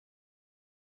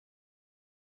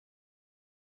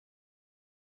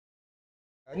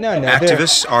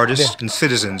Activists, artists, and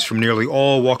citizens from nearly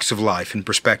all walks of life and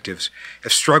perspectives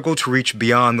have struggled to reach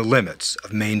beyond the limits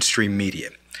of mainstream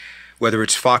media. Whether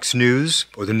it's Fox News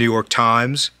or the New York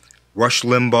Times, Rush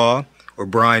Limbaugh, or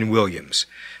Brian Williams,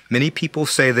 many people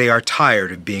say they are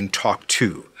tired of being talked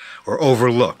to or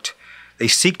overlooked. They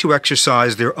seek to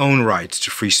exercise their own rights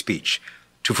to free speech,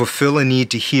 to fulfill a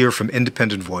need to hear from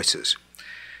independent voices.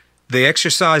 They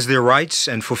exercise their rights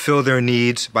and fulfill their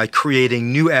needs by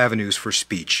creating new avenues for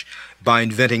speech, by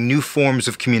inventing new forms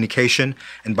of communication,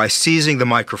 and by seizing the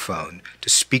microphone to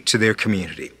speak to their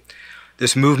community.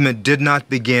 This movement did not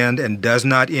begin and does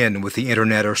not end with the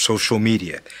internet or social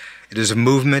media. It is a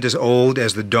movement as old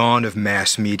as the dawn of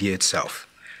mass media itself.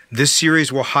 This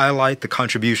series will highlight the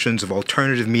contributions of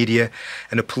alternative media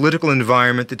and a political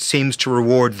environment that seems to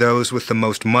reward those with the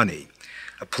most money,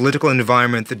 a political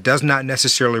environment that does not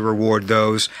necessarily reward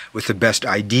those with the best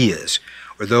ideas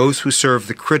or those who serve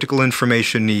the critical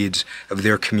information needs of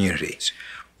their communities.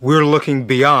 We're looking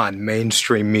beyond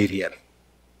mainstream media.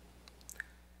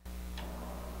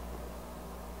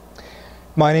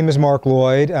 My name is Mark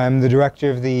Lloyd. I'm the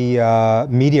director of the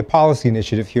Media Policy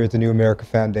Initiative here at the New America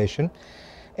Foundation.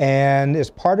 And as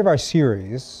part of our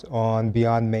series on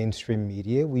Beyond Mainstream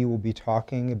Media, we will be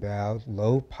talking about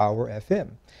low power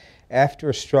FM. After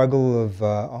a struggle of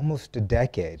almost a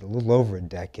decade, a little over a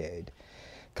decade,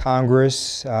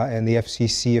 Congress and the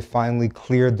FCC have finally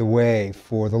cleared the way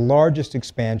for the largest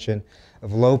expansion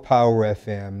of low power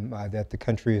FM that the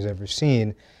country has ever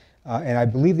seen. And I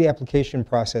believe the application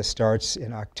process starts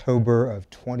in October of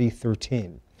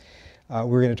 2013.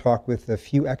 We're going to talk with a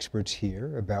few experts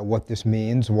here about what this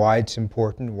means, why it's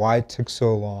important, why it took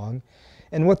so long,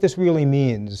 and what this really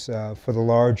means for the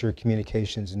larger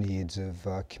communications needs of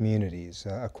communities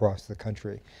across the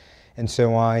country. And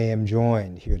so I am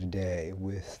joined here today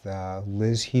with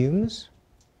Liz Humes.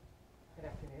 Good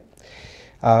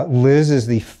afternoon. Liz is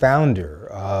the founder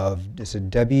of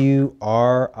WRIR-LP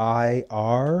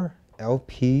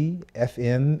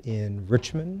FM in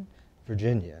Richmond,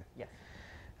 Virginia. Yes.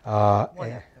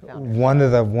 One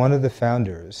of the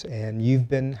founders. And you've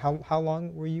been, how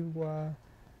long were you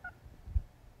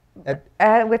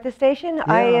with the station? Yeah.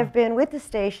 I have been with the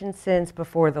station since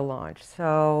before the launch,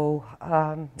 so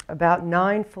about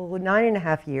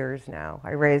 9.5 years now.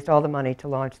 I raised all the money to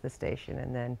launch the station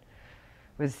and then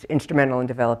was instrumental in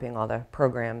developing all the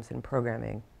programs and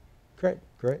programming. Great,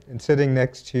 great. And sitting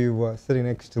next to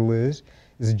Liz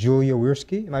is Julia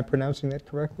Wierski. Am I pronouncing that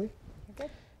correctly? Okay.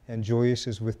 And Julius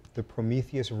is with the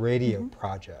Prometheus radio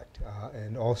project,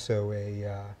 and also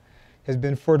has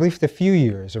been for at least a few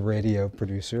years a radio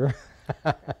producer,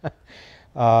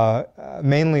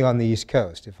 mainly on the East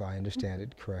Coast, if I understand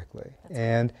it correctly. That's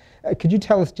and could you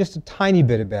tell us just a tiny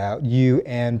bit about you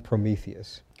and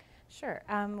Prometheus? Sure.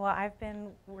 Well, I've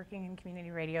been working in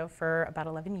community radio for about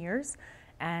 11 years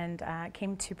and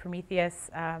came to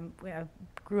Prometheus,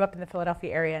 grew up in the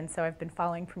Philadelphia area, and so I've been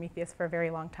following Prometheus for a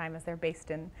very long time as they're based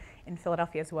in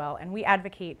Philadelphia as well. And we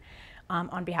advocate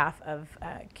on behalf of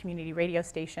community radio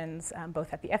stations,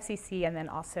 both at the FCC and then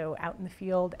also out in the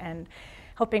field, and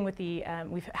helping with the,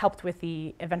 we've helped with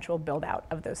the eventual build out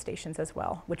of those stations as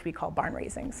well, which we call barn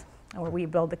raisings, where we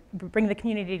bring the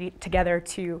community together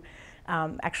to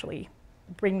actually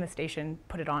bring the station,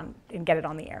 put it on, and get it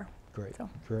on the air. Great, so.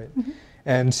 Great.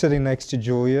 And sitting next to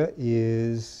Julia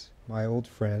is my old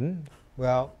friend,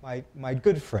 well, my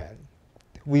good friend.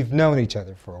 We've known each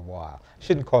other for a while.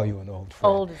 Shouldn't call you an old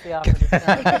friend. Old is the operative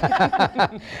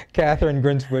term. Katherine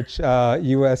Grincewich,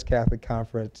 U.S. Catholic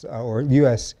Conference, or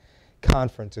U.S.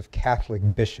 Conference of Catholic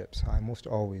Bishops. I almost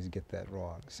always get that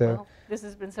wrong. So well, this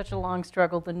has been such a long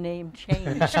struggle, the name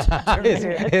changed.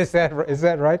 is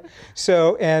that right?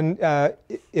 So, and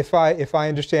if I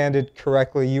understand it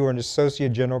correctly, you are an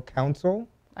Associate General Counsel?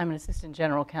 I'm an Assistant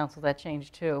General Counsel. That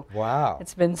changed too. Wow.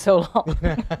 It's been so long.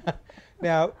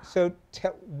 Now, so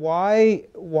why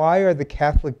are the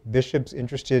Catholic bishops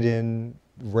interested in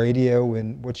radio,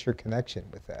 and what's your connection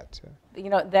with that? You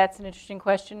know, that's an interesting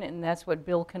question, and that's what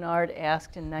Bill Kennard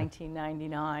asked in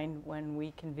 1999 when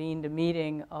we convened a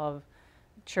meeting of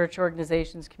church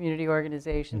organizations, community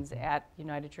organizations at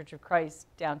United Church of Christ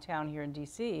downtown here in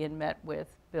DC, and met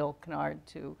with Bill Kennard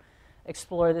to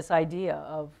explore this idea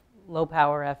of low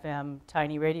power FM,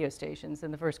 tiny radio stations.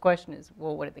 And the first question is,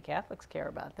 well, what do the Catholics care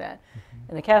about that?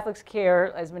 And the Catholics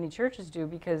care, as many churches do,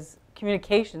 because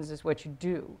communications is what you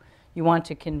do. You want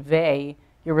to convey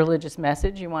your religious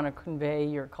message, you want to convey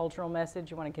your cultural message,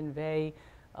 you want to convey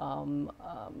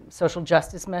social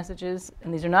justice messages.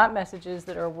 And these are not messages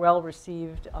that are well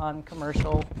received on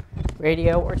commercial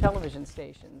radio or television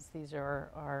stations. These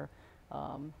are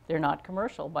they're not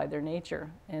commercial by their nature.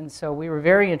 And so we were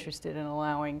very interested in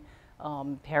allowing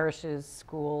parishes,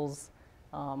 schools,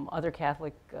 other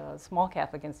Catholic, small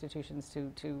Catholic institutions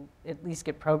to at least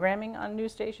get programming on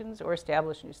news stations or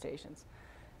establish news stations.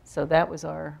 So that was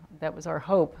our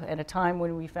hope at a time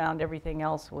when we found everything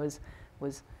else was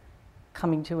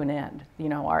coming to an end. You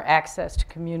know, our access to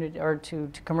community or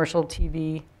to commercial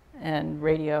TV and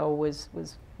radio was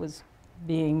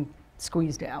being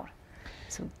squeezed out.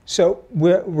 So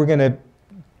we're going to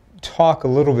talk a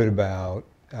little bit about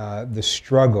the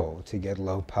struggle to get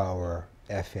low power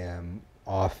FM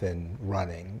off and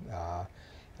running,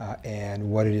 and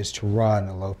what it is to run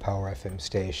a low power FM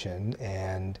station,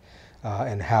 and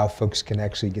how folks can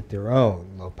actually get their own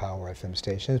low power FM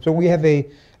stations. But we have a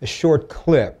short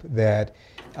clip that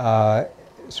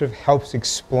sort of helps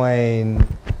explain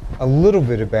a little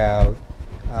bit about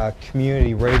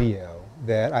community radio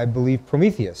that I believe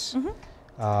Prometheus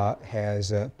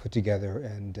has put together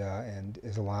and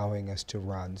is allowing us to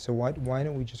run. So why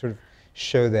don't we just sort of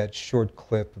show that short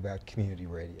clip about community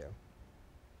radio?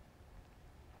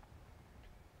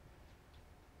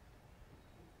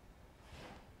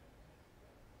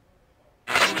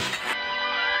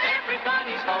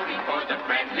 Everybody's voting for the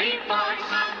friendly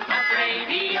voice of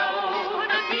radio,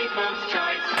 the people's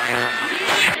choice.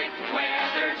 Music,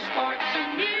 weather, sports,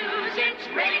 and news, it's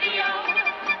radio.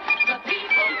 The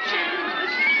people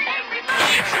choose.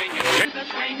 Everybody's singing the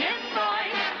swinging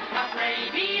voice of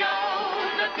radio,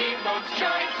 the people's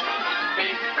choice.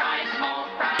 Big fry, small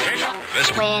fry.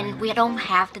 When we don't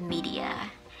have the media,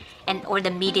 or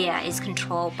the media is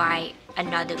controlled by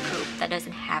another group that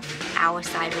doesn't have our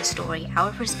side of the story,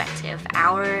 our perspective,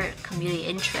 our community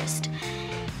interest,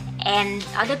 and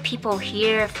other people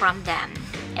hear from them,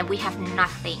 and we have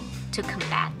nothing to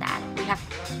combat that.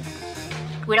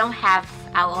 We don't have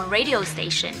our own radio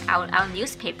station, our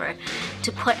newspaper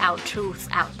to put our truth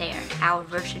out there, our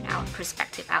version, our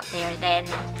perspective out there. Then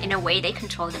in a way they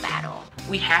control the battle.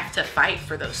 We have to fight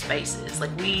for those spaces.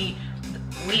 Like we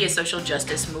as social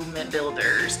justice movement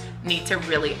builders need to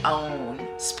really own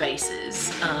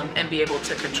spaces and be able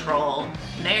to control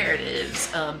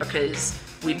narratives because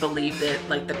we believe that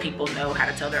like the people know how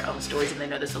to tell their own stories and they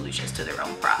know the solutions to their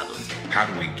own problems. How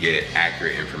do we get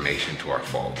accurate information to our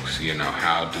folks? You know,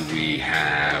 how do we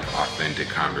have authentic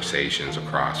conversations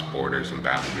across borders and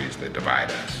boundaries that divide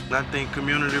us? I think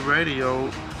community radio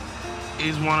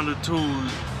is one of the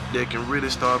tools that can really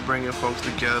start bringing folks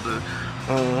together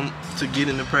to get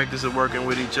in the practice of working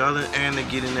with each other and to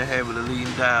get in the habit of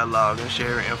leading dialogue and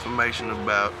sharing information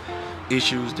about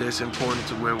issues that's important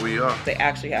to where we are. They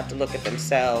actually have to look at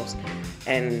themselves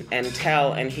and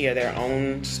tell and hear their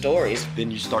own stories.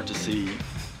 Then you start to see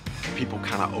people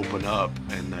kind of open up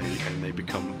and they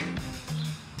become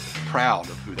proud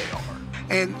of who they are.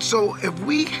 And so if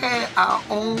we had our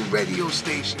own radio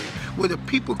station where the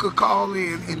people could call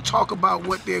in and talk about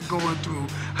what they're going through,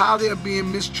 how they're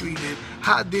being mistreated,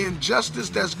 how the injustice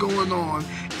that's going on,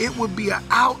 it would be an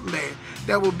outlet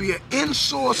that would be an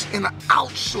in-source and an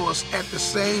outsource at the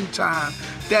same time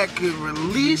that could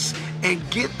release and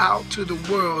get out to the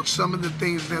world some of the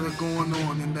things that are going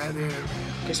on in that area.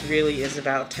 This really is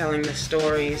about telling the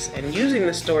stories and using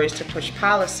the stories to push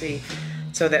policy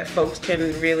so that folks can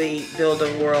really build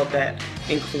a world that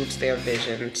includes their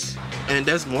visions. And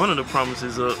that's one of the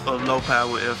promises of low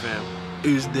power FM,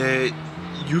 is that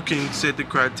you can set the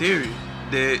criteria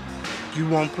that you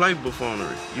won't play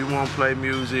buffoonery, you won't play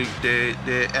music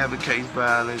that advocates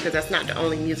violence. Because that's not the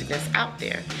only music that's out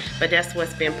there, but that's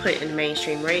what's been put in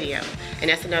mainstream radio. And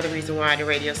that's another reason why the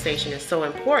radio station is so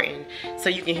important, so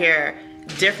you can hear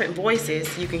different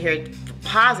voices, you can hear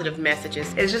positive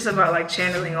messages. It's just about like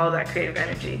channeling all that creative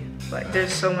energy. Like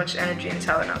there's so much energy and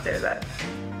talent out there that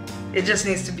it just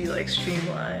needs to be like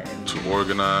streamlined. To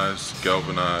organize,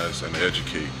 galvanize, and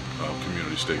educate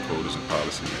community stakeholders and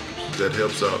policymakers. That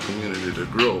helps our community to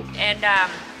grow. And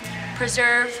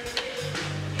preserve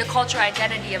the cultural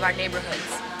identity of our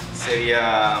neighborhoods.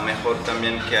 Sería mejor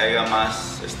también que haya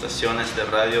más estaciones de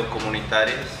radio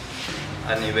comunitarias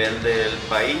a nivel del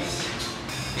país.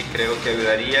 Y creo que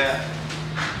ayudaría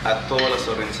a todas las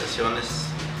organizaciones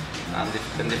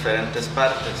en diferentes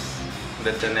partes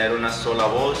de tener una sola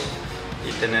voz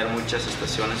y tener muchas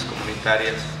estaciones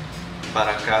comunitarias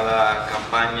para cada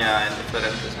campaña en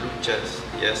diferentes luchas,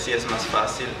 y así es más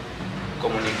fácil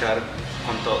comunicar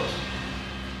con todos.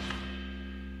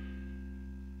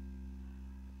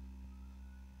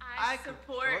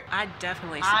 I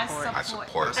definitely support. I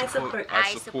support. I support.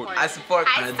 I support. I support.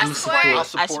 I do support. I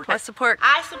support. I support.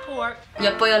 I support.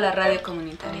 Yo apoyo la radio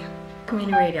comunitaria.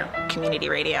 Community radio. Community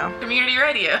radio. Community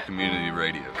radio. Community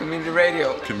radio. Community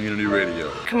radio. Community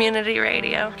radio. Community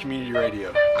radio. Community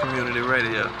radio. Community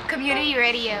radio. Community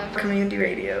radio. Community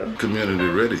radio. Community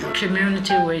radio.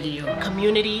 Community radio.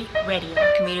 Community radio.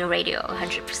 Community radio,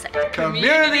 100%.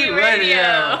 Community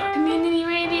radio. Community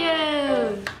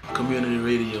radio. Community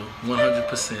radio,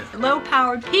 100%.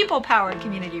 Low-powered, people-powered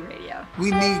community radio.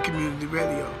 We need community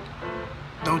radio.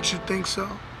 Don't you think so?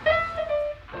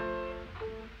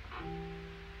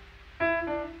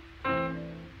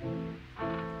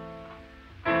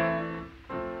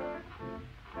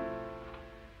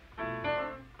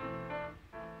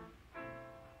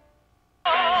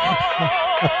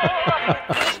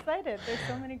 Excited. There's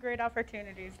so many great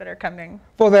opportunities that are coming.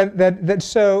 Well,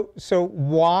 so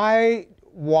why,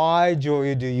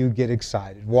 Julia, do you get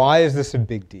excited? Why is this a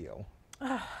big deal?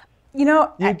 You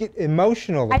know, you get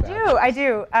emotional about it. I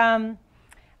do.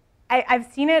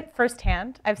 I've seen it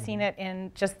firsthand. I've seen it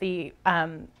in just the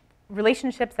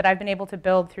relationships that I've been able to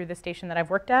build through the station that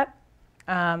I've worked at,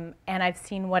 and I've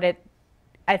seen what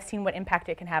impact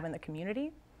it can have in the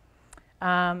community.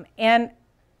 And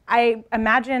I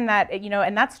imagine that, you know,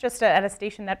 and that's just at a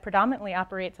station that predominantly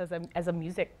operates as a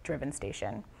music-driven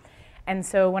station. And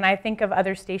so when I think of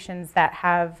other stations that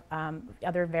have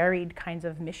other varied kinds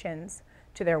of missions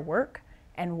to their work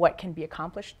and what can be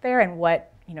accomplished there, and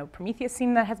what, you know, Prometheus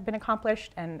seen that has been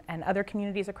accomplished, and other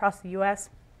communities across the U.S.,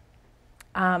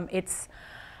 it's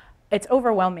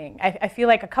overwhelming. I feel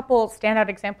like a couple standout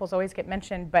examples always get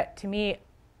mentioned, but to me,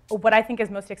 what I think is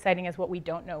most exciting is what we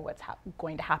don't know what's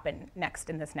going to happen next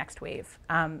in this next wave.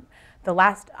 The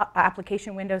last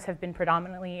application windows have been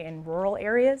predominantly in rural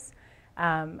areas,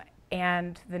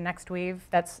 and the next wave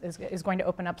is going to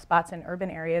open up spots in urban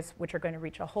areas, which are going to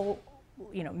reach a whole,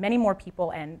 you know, many more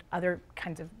people and other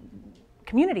kinds of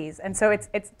communities. And so it's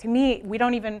to me, we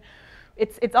don't even,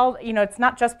 it's all, you know, it's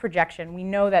not just projection. We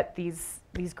know that these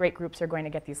great groups are going to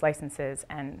get these licenses,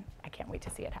 and I can't wait to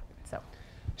see it happen.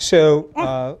 So,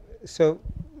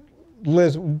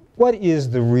 Liz, what is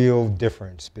the real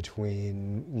difference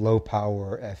between low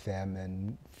power FM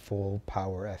and full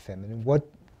power FM, and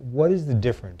what is the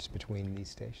difference between these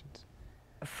stations?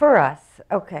 For us,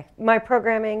 okay, my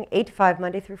programming 8 to 5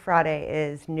 Monday through Friday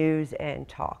is news and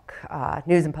talk,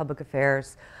 news and public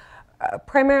affairs.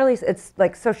 Primarily, it's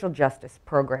like social justice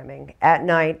programming. At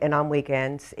night and on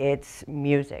weekends, it's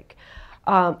music.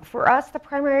 For us, the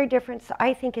primary difference,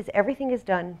 I think, is everything is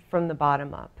done from the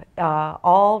bottom up.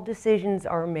 All decisions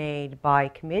are made by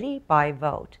committee, by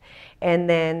vote. And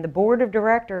then the board of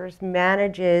directors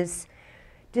manages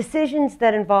decisions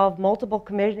that involve multiple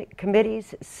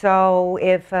committees. So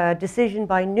if a decision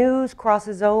by news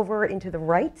crosses over into the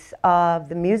rights of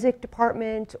the music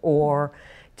department or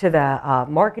to the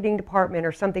marketing department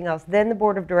or something else, then the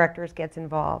board of directors gets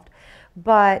involved.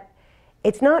 But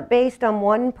it's not based on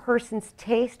one person's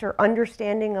taste or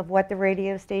understanding of what the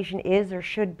radio station is or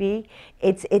should be.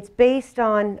 It's based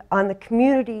on the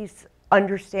community's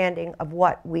understanding of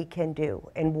what we can do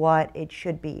and what it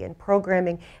should be, and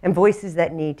programming and voices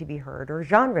that need to be heard or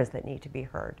genres that need to be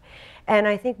heard. And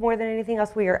I think more than anything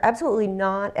else, we are absolutely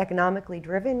not economically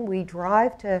driven. We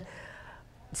drive to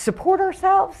support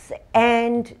ourselves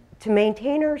and to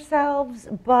maintain ourselves,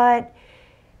 but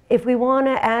if we want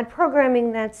to add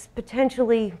programming that's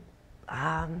potentially,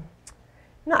 no,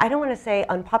 I don't want to say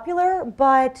unpopular,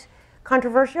 but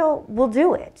controversial, we'll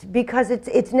do it because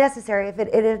it's necessary. If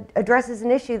it addresses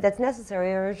an issue that's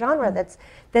necessary or a genre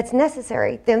that's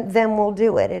necessary, then we'll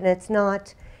do it. And it's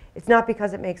not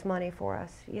because it makes money for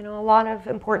us. You know, a lot of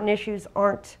important issues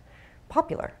aren't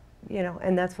popular. You know,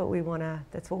 and that's what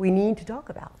we need to talk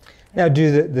about. Now,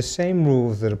 do the same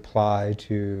rules that apply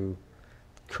to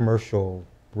commercial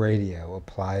radio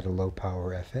apply to low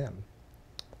power FM?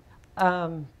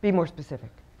 Be more specific.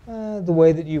 The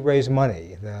way that you raise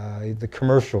money, the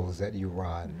commercials that you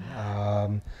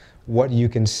run, what you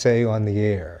can say on the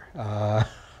air.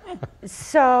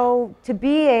 So to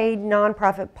be a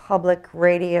nonprofit public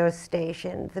radio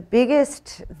station,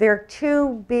 there are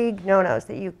two big no-nos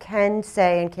that you can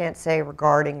say and can't say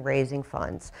regarding raising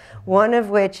funds. One of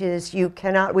which is we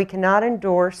cannot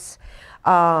endorse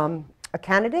a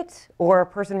candidate or a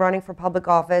person running for public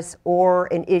office or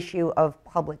an issue of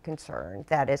public concern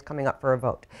that is coming up for a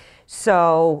vote.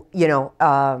 So, you know,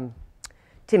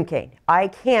 Tim Kaine. I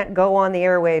can't go on the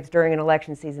airwaves during an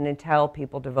election season and tell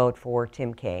people to vote for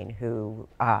Tim Kaine,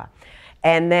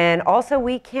 and then also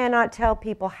we cannot tell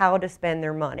people how to spend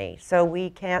their money. So we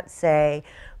can't say,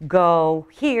 go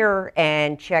here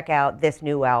and check out this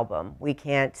new album. We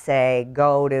can't say,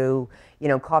 go to, you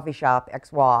know, coffee shop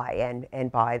XY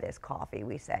and buy this coffee.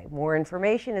 We say, more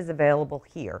information is available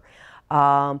here.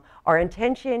 Our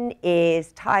intention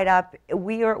is tied up.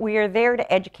 We are there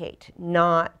to educate,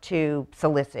 not to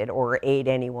solicit or aid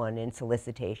anyone in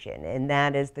solicitation, and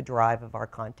that is the drive of our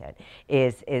content,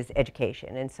 is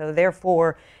education. And so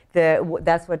therefore,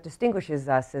 that's what distinguishes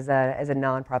us as a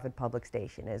nonprofit public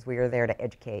station, is we are there to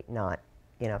educate, not,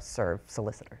 you know, serve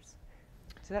solicitors.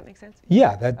 Does that make sense?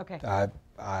 Yeah, that. Okay.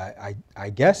 I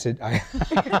guess it. I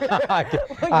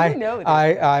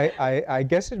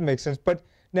guess it makes sense. But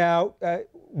now,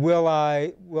 will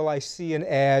I see an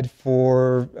ad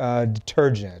for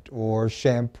detergent or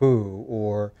shampoo,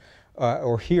 or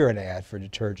hear an ad for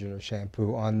detergent or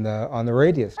shampoo on the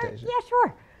radio station? Yeah,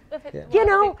 sure. You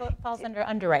know, it falls under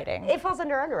underwriting. It falls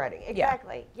under underwriting,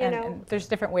 exactly. Yeah. You know, and there's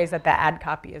different ways that the ad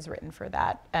copy is written for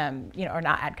that. You know, or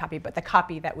not ad copy, but the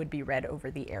copy that would be read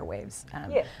over the airwaves.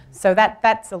 Yeah. So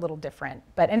that's a little different,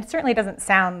 and it certainly doesn't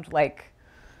sound like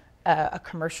a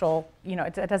commercial. You know,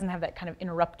 it doesn't have that kind of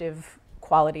interruptive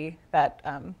quality that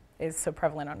is so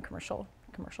prevalent on commercial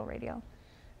radio.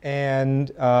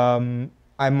 And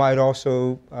I might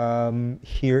also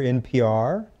hear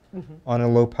NPR. Mm-hmm. On a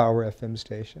low-power FM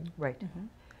station. Right. Mm-hmm.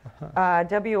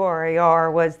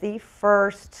 WRIR was the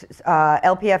first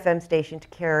LP-FM station to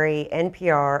carry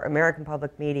NPR, American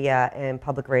Public Media, and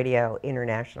Public Radio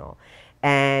International.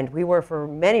 And we were, for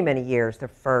many, many years, the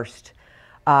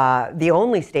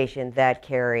only station that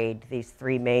carried these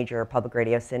three major public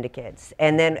radio syndicates.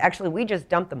 And then, actually, we just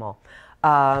dumped them all.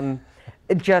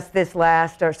 Just this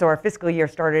so our fiscal year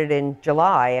started in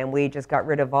July, and we just got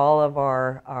rid of all of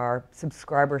our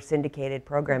subscriber syndicated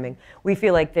programming. We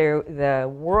feel like the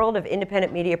world of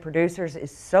independent media producers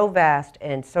is so vast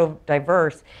and so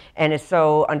diverse and is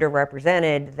so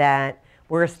underrepresented that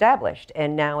we're established,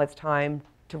 and now it's time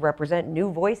to represent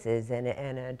new voices and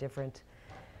a different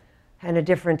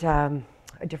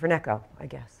echo, I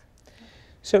guess.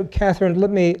 So, Katherine, let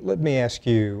me ask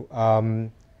you.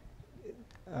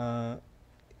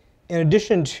 In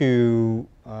addition to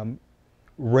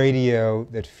radio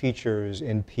that features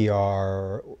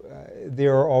NPR,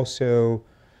 there are also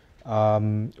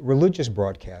religious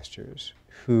broadcasters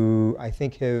who I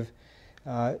think have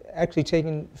actually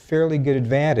taken fairly good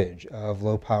advantage of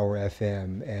low-power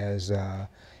FM as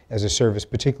a service,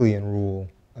 particularly in rural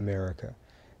America.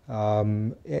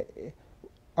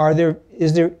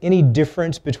 Is there any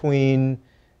difference between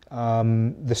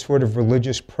the sort of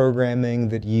religious programming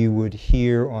that you would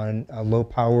hear on a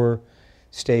low-power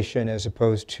station as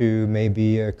opposed to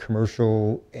maybe a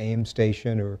commercial AM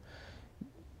station? Or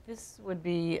this would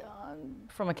be,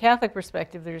 from a Catholic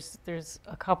perspective, there's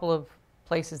a couple of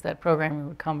places that programming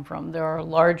would come from. There are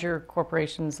larger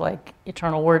corporations like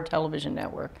Eternal Word Television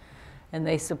Network, and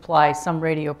they supply some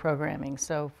radio programming.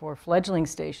 So for fledgling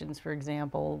stations, for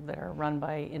example, that are run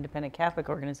by independent Catholic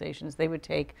organizations, they would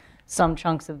take some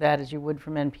chunks of that, as you would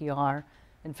from NPR,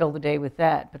 and fill the day with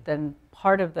that. But then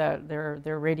part of their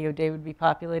radio day would be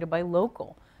populated by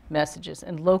local messages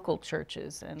and local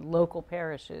churches and local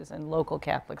parishes and local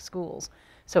Catholic schools.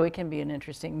 So it can be an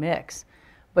interesting mix.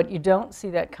 But you don't see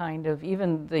that kind of,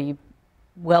 even the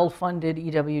well-funded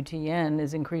EWTN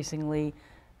is increasingly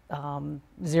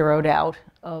zeroed out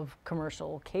of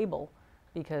commercial cable,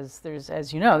 because there's,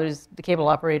 as you know, the cable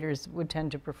operators would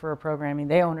tend to prefer programming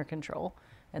they own or control,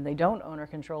 and they don't own or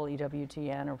control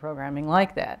EWTN or programming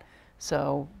like that.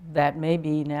 So that may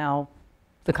be now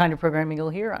the kind of programming you'll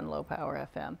hear on low-power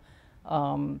FM.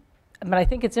 But I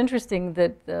think it's interesting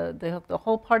that the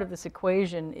whole part of this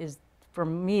equation is, for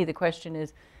me, the question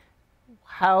is,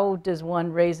 how does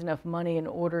one raise enough money in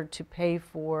order to pay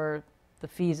for the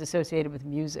fees associated with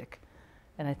music?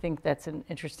 And I think that's an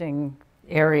interesting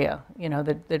area, you know,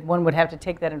 that one would have to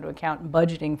take that into account in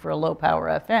budgeting for a low-power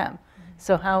FM.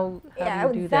 So how do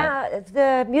you do that?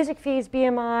 The music fees,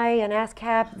 BMI and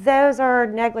ASCAP, those are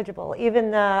negligible.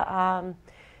 Even the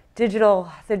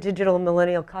digital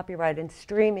millennial copyright and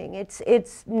streaming,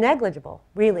 it's negligible,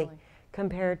 really,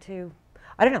 compared to,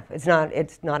 I don't know, it's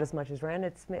not as much as rent.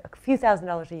 It's a few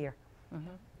 $1,000s a year. Mm-hmm.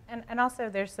 And also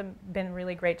there's been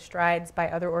really great strides by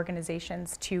other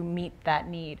organizations to meet that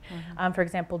need. Mm-hmm. For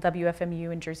example,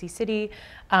 WFMU in Jersey City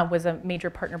was a major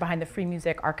partner behind the Free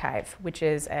Music Archive, which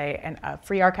is a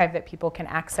free archive that people can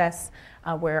access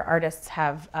where artists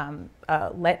have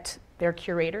let their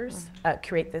curators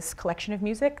curate this collection of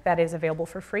music that is available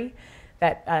for free,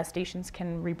 that stations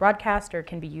can rebroadcast or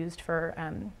can be used for,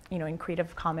 in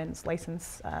Creative Commons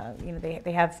license.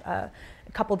 They have a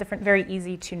couple different, very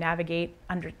easy to navigate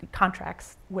under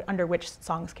contracts under which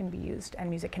songs can be used and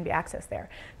music can be accessed there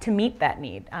to meet that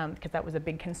need, because that was a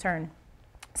big concern.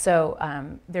 So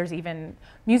there's even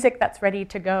music that's ready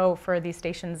to go for these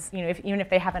stations. You know, even if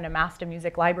they haven't amassed a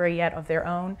music library yet of their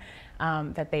own,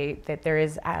 that there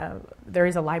is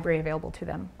a library available to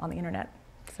them on the internet.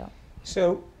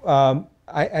 So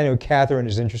I know Katherine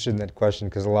is interested in that question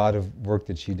because a lot of work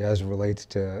that she does relates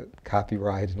to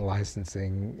copyright and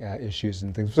licensing issues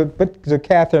and things. So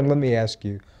Katherine, let me ask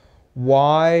you,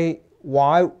 why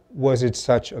was it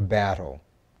such a battle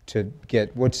to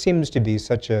get what seems to be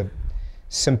such a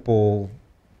simple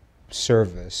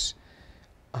service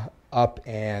up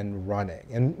and running?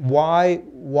 And why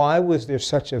was there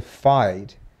such a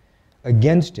fight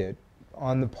against it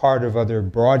on the part of other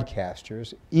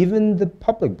broadcasters, even the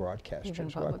public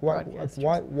broadcasters?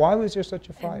 Why was there such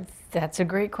a fight? And that's a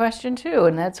great question too,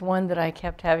 and that's one that I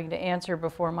kept having to answer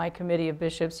before my committee of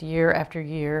bishops year after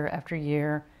year after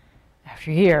year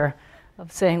after year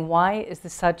of saying, why is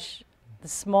this such the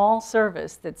small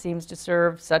service that seems to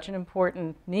serve such an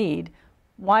important need,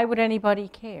 why would anybody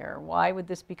care? Why would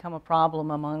this become a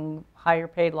problem among higher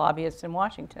paid lobbyists in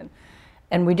Washington?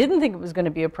 And we didn't think it was going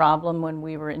to be a problem when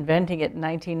we were inventing it in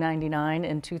 1999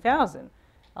 and 2000.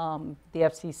 The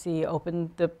FCC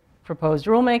opened the proposed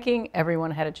rulemaking.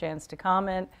 Everyone had a chance to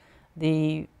comment.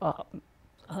 The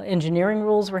engineering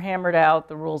rules were hammered out.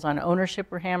 The rules on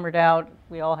ownership were hammered out.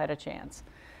 We all had a chance.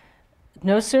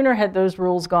 No sooner had those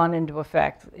rules gone into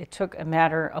effect, it took a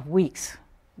matter of weeks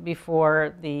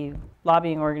before the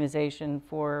lobbying organization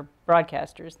for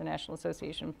broadcasters, the National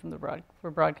Association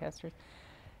for Broadcasters,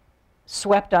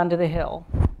 swept onto the Hill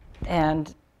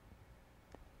and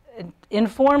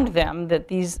informed them that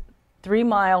these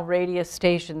 3-mile radius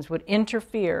stations would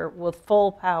interfere with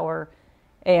full power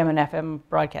AM and FM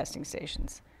broadcasting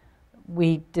stations.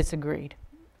 We disagreed,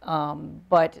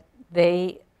 but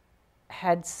they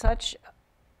had such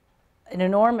an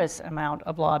enormous amount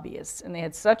of lobbyists and they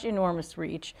had such enormous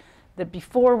reach that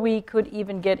before we could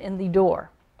even get in the door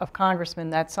of congressmen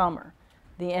that summer,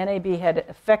 the NAB had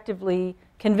effectively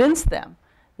convinced them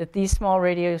that these small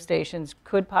radio stations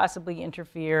could possibly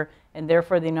interfere and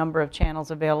therefore the number of channels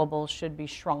available should be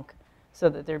shrunk so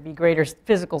that there'd be greater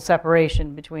physical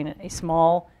separation between a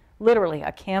small, literally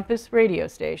a campus radio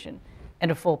station and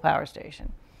a full power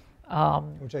station.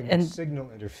 Which I guess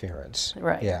signal interference.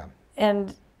 Right. Yeah.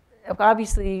 And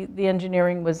obviously the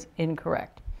engineering was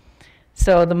incorrect.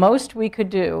 So the most we could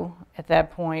do at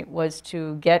that point was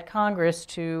to get Congress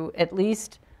to at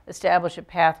least establish a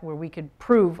path where we could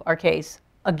prove our case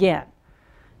again,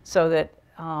 so that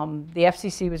the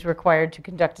FCC was required to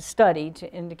conduct a study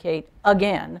to indicate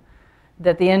again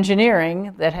that the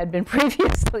engineering that had been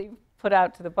previously put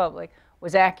out to the public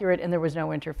was accurate and there was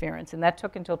no interference. And that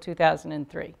took until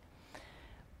 2003.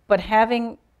 But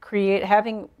having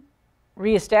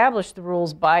reestablished the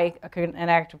rules by an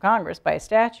act of Congress, by a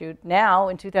statute, now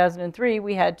in 2003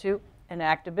 we had to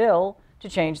enact a bill to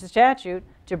change the statute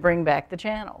to bring back the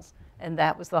channels. And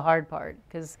that was the hard part,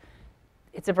 because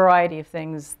it's a variety of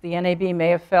things. The NAB may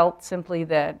have felt simply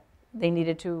that they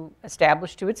needed to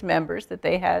establish to its members that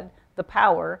they had the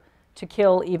power to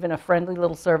kill even a friendly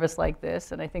little service like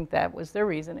this, and I think that was their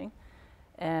reasoning.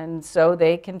 And so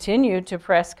they continued to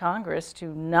press Congress to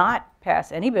not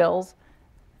pass any bills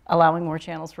allowing more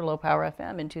channels for low power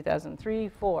FM in 2003,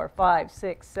 4, 5,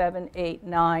 6, 7, 8,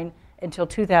 9, until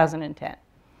 2010.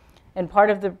 And part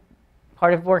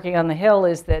of working on the Hill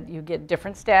is that you get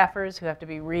different staffers who have to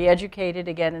be re-educated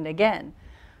again and again.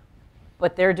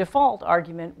 But their default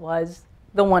argument was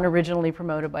the one originally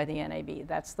promoted by the NAB.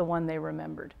 That's the one they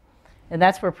remembered. And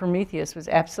that's where Prometheus was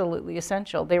absolutely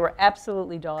essential. They were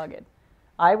absolutely dogged.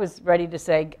 I was ready to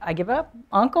say, I give up,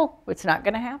 Uncle, it's not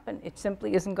going to happen. It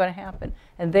simply isn't going to happen.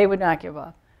 And they would not give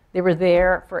up. They were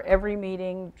there for every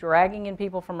meeting, dragging in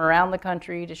people from around the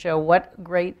country to show what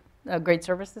great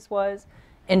service this was.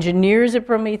 Engineers at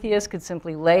Prometheus could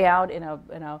simply lay out in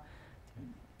a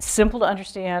simple to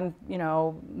understand,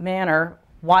 manner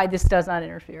why this does not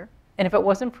interfere. And if it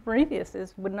wasn't for Prometheus,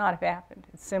 this would not have happened.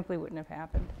 It simply wouldn't have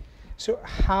happened. So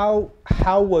how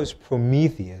was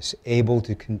Prometheus able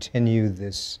to continue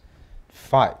this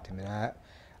fight?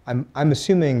 I mean, I'm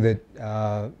assuming that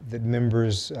that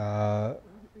members,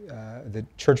 that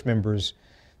church members,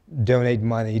 donate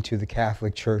money to the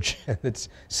Catholic Church, and that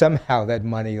somehow that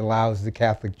money allows the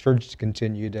Catholic Church to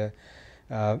continue to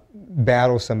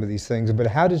battle some of these things. But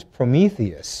how does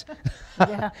Prometheus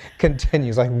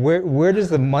continue? Like, where does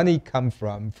the money come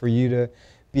from for you to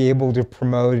be able to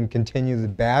promote and continue the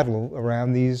battle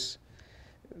around these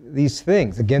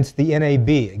things against the NAB,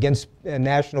 against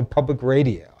National Public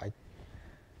Radio?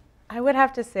 I would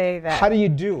have to say that. How do you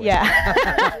do it?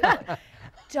 Yeah.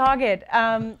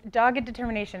 Dogged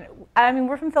determination. I mean,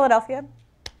 we're from Philadelphia,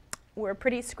 we're a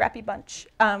pretty scrappy bunch.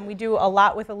 We do a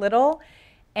lot with a little,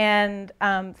 and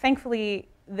thankfully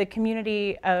the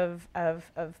community of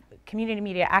community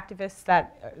media activists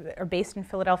that are based in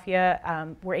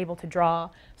Philadelphia were able to draw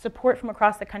support from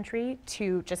across the country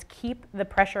to just keep the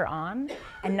pressure on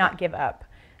and not give up.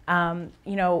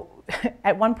 You know,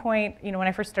 at one point, you know, when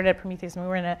I first started at Prometheus, we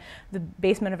were in the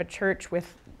basement of a church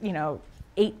with, you know,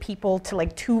 8 people to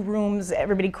like 2 rooms,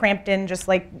 everybody cramped in, just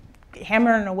like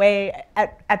hammering away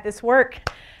at this work.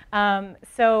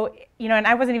 So, you know, and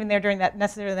I wasn't even there during that,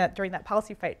 necessarily during that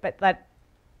policy fight, but that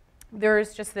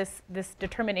there's just this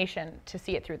determination to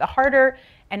see it through. The harder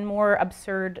and more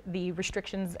absurd the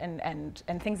restrictions and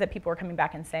things that people were coming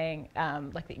back and saying,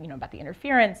 like you know, about the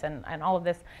interference and all of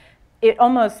this, it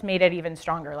almost made it even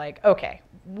stronger. Like, okay,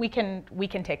 we can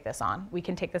take this on. We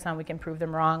can take this on. We can prove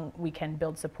them wrong. We can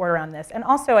build support around this. And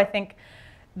also, I think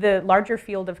the larger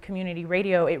field of community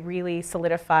radio, it really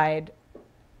solidified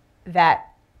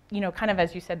that, you know, kind of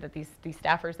as you said, that these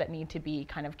staffers that need to be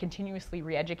kind of continuously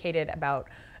re-educated about,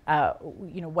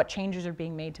 you know, what changes are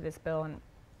being made to this bill.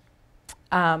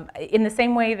 And in the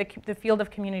same way, the field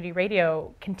of community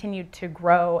radio continued to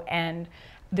grow, and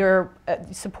their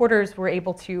supporters were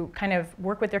able to kind of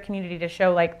work with their community to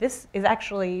show, like, this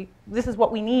is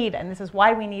what we need, and this is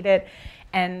why we need it,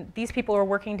 and these people are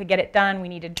working to get it done. We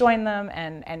need to join them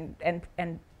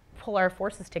and pull our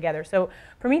forces together. So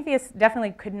Prometheus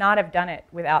definitely could not have done it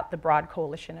without the broad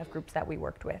coalition of groups that we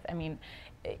worked with. I mean,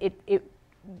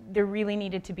 there really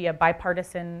needed to be a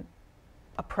bipartisan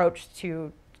approach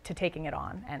to taking it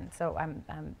on, and so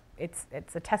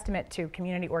it's a testament to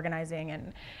community organizing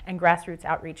and grassroots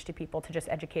outreach to people to just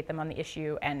educate them on the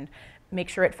issue and make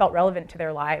sure it felt relevant to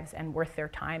their lives and worth their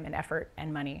time and effort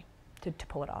and money to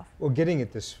pull it off. Well, getting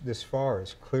it this far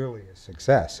is clearly a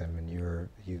success. I mean,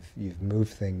 you've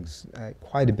moved things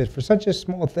quite a bit for such a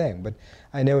small thing, but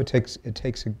I know it takes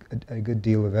a good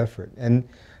deal of effort. And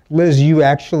Liz, you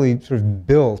actually sort of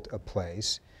built a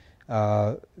place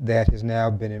that has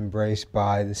now been embraced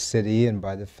by the city and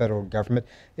by the federal government.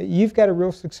 You've got a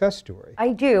real success story. I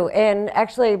do, and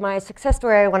actually my success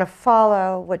story, I want to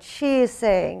follow what she is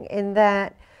saying, in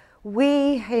that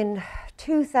we, in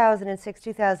 2006,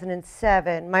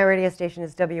 2007, my radio station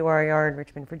is WRIR in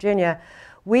Richmond, Virginia.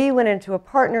 We went into a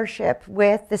partnership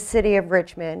with the city of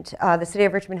Richmond. The city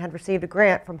of Richmond had received a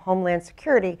grant from Homeland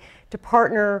Security to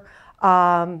partner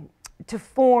to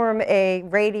form a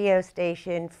radio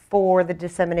station for the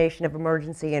dissemination of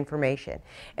emergency information.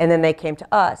 And then they came to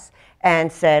us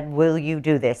and said, will you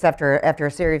do this? After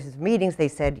a series of meetings, they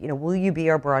said, you know, will you be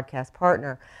our broadcast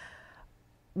partner?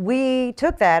 We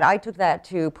took that, I took that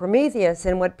to Prometheus,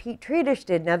 and what Pete Treatish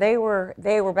did, now they were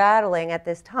battling at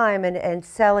this time and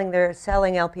selling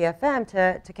LPFM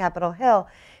to Capitol Hill.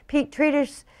 Pete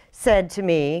Treatish said to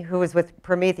me, who was with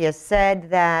Prometheus, said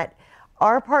that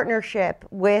our partnership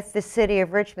with the city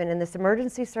of Richmond and this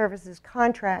emergency services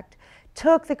contract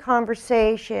took the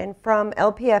conversation from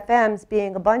LPFMs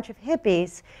being a bunch of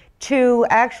hippies to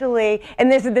actually,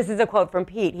 and this is a quote from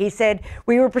Pete, he said,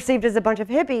 we were perceived as a bunch of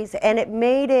hippies, and it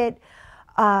made it,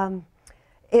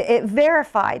 it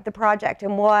verified the project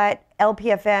and what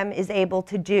LPFM is able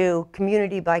to do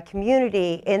community by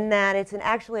community, in that it's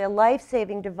actually a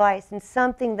life-saving device and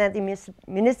something that the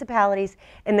municipalities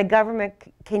and the government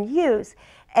can use.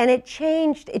 And it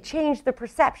changed the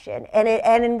perception,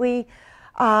 and we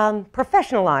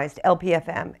professionalized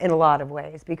LPFM in a lot of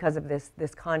ways because of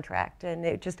this contract, and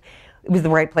it was the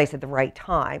right place at the right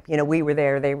time. You know, we were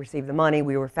there, they received the money,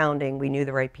 we were founding, we knew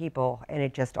the right people, and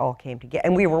it just all came together,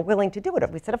 and we were willing to do it.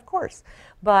 We said, of course,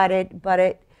 but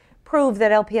it proved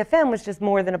that LPFM was just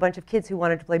more than a bunch of kids who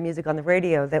wanted to play music on the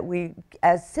radio, that we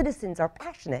as citizens are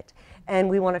passionate, and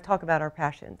we want to talk about our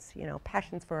passions, you know,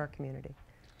 passions for our community.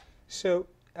 So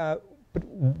but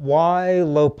why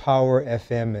low power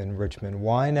FM in Richmond?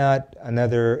 Why not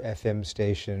another FM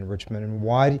station in Richmond? And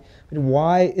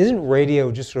why isn't radio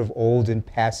just sort of old and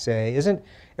passé? Isn't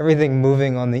everything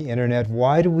moving on the internet?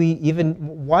 Why do we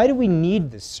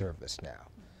need this service now?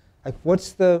 Like,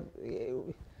 what's the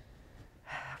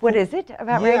what is it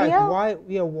about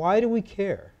radio? Why do we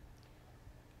care?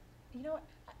 You know,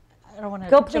 I don't want to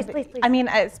go. Please. I mean,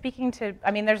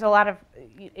 there's a lot of,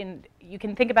 you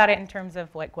can think about it in terms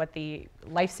of like what the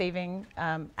life-saving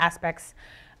aspects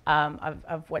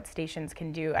of what stations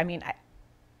can do. I mean,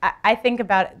 I think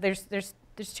about, there's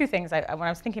two things. When I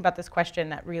was thinking about this question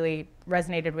that really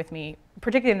resonated with me,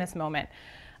 particularly in this moment,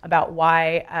 about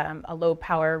why a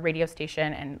low-power radio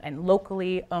station and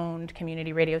locally owned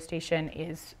community radio station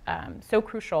is so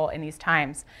crucial in these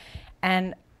times.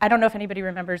 And I don't know if anybody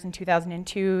remembers in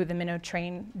 2002 the Minnow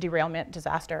train derailment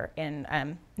disaster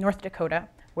in North Dakota,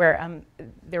 where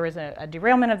there was a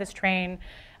derailment of this train,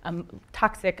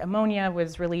 toxic ammonia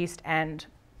was released, and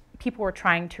people were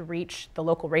trying to reach the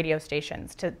local radio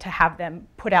stations to have them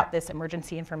put out this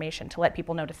emergency information to let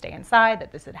people know to stay inside,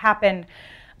 that this had happened,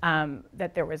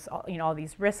 that there was all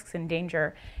these risks and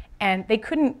danger. And they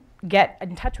couldn't get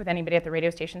in touch with anybody at the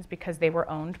radio stations because they were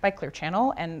owned by Clear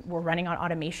Channel and were running on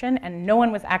automation, and no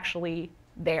one was actually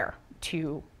there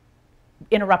to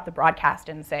interrupt the broadcast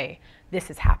and say, this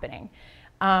is happening.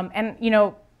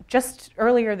 And just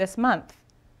earlier this month,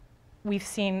 we've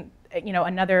seen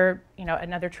another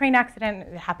train accident.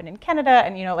 It happened in Canada,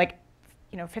 and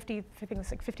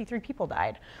 53 people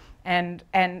died, and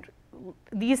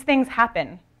these things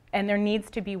happen, and there needs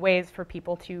to be ways for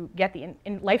people to get the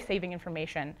life-saving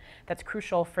information that's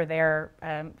crucial for their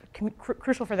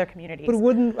communities. But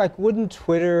wouldn't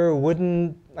Twitter,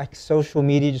 wouldn't social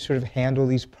media just sort of handle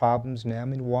these problems now? I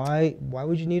mean, why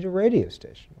would you need a radio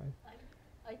station?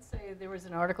 I'd say there was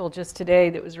an article just today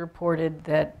that was reported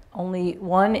that only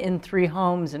 1 in 3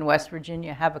 homes in West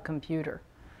Virginia have a computer.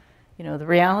 The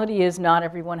reality is not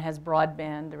everyone has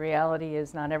broadband. The reality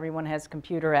is not everyone has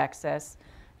computer access.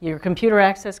 Your computer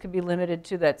access could be limited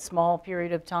to that small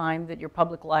period of time that your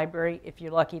public library, if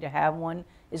you're lucky to have one,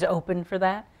 is open for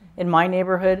that. In my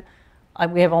neighborhood,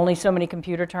 we have only so many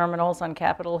computer terminals on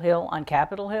Capitol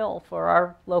Hill for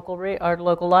our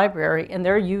local library, and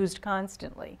they're used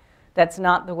constantly. That's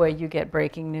not the way you get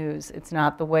breaking news. It's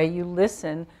not the way you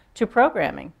listen to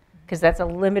programming, because that's a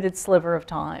limited sliver of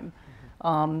time.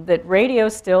 That radio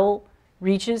still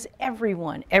reaches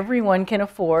everyone. Everyone can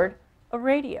afford a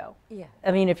radio. Yeah.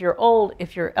 I mean, if you're old,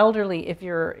 if you're elderly, if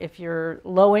you're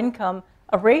low income,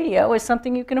 a radio is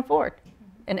something you can afford,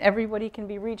 and everybody can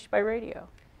be reached by radio.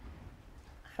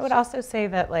 I would also say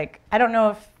that, I don't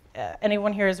know if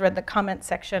anyone here has read the comment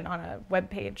section on a web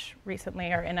page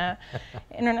recently or in a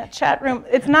internet chat room.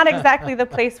 It's not exactly the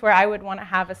place where I would want to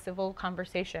have a civil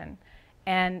conversation.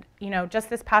 And just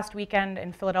this past weekend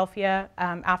in Philadelphia,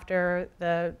 after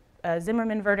the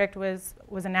Zimmerman verdict was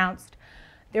announced,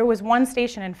 there was one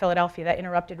station in Philadelphia that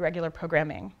interrupted regular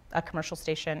programming, a commercial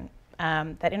station,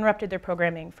 that interrupted their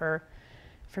programming for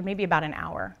maybe about an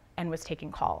hour and was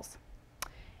taking calls.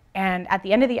 And at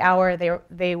the end of the hour,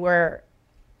 they were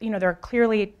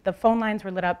clearly, the phone lines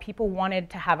were lit up. People wanted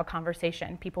to have a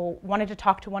conversation. People wanted to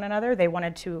talk to one another. They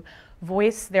wanted to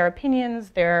voice their opinions,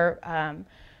 their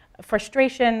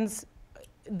frustrations.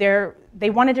 They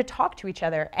wanted to talk to each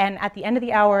other. And at the end of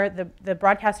the hour, the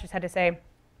broadcasters had to say,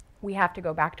 we have to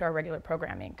go back to our regular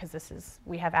programming because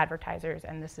we have advertisers,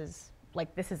 and this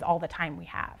is all the time we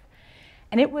have.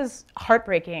 And it was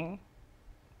heartbreaking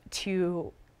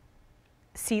to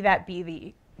see that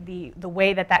be the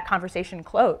way that conversation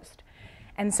closed.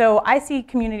 And so I see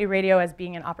community radio as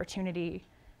being an opportunity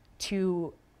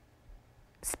to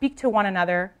speak to one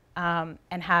another and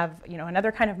have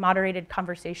another kind of moderated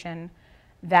conversation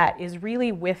that is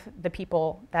really with the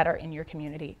people that are in your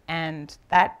community. And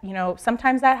that,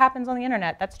 sometimes that happens on the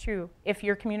internet. That's true. If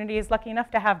your community is lucky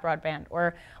enough to have broadband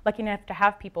or lucky enough to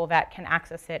have people that can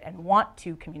access it and want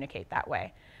to communicate that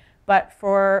way. But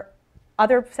for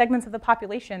other segments of the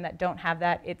population that don't have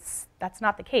that, that's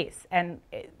not the case. And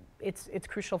it's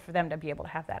crucial for them to be able to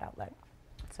have that outlet.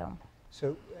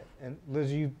 So, and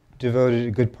Liz, you devoted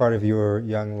a good part of your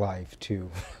young life to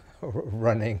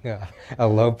running a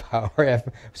low power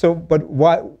FM. So, but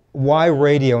why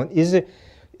radio? And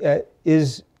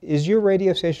is your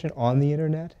radio station on the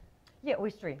internet? Yeah,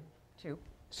 we stream too.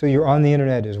 So you're on the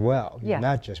internet as well. Yeah. You're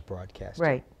not just broadcasting.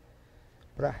 Right.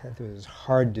 But I had this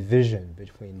hard division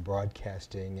between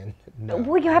broadcasting and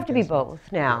well, you have to be both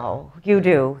now. Yeah. You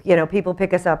do. People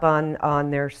pick us up on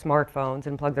their smartphones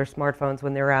and plug their smartphones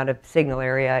when they're out of signal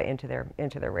area into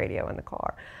their radio in the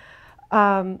car.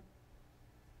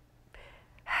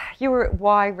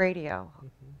 Why radio?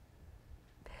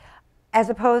 As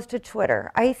opposed to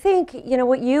Twitter. I think,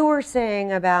 what you were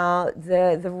saying about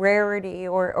the rarity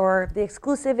or the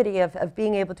exclusivity of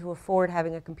being able to afford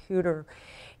having a computer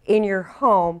in your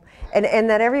home and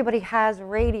that everybody has a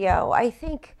radio, I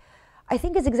think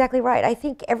is exactly right. I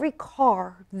think every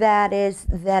car that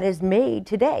is made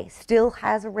today still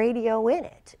has a radio in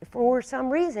it. For some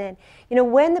reason,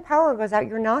 when the power goes out,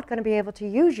 you're not going to be able to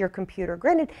use your computer.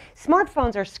 Granted,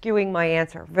 smartphones are skewing my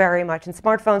answer very much, and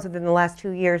smartphones within the last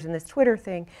 2 years in this Twitter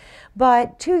thing.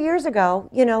 But 2 years ago,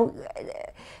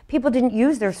 people didn't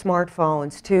use their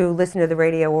smartphones to listen to the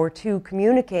radio or to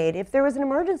communicate. If there was an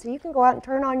emergency, you can go out and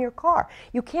turn on your car.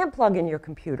 You can't plug in your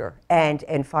computer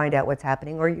and find out what's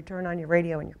happening, or you turn on your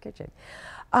radio in your kitchen.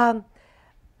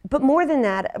 But more than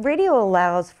that, radio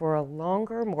allows for a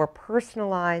longer, more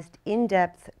personalized,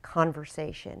 in-depth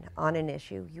conversation on an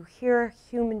issue. You hear a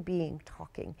human being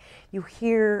talking. You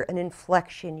hear an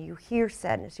inflection. You hear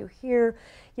sadness. You hear,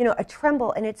 you know, a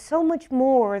tremble. And it's so much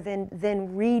more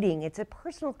than reading. It's a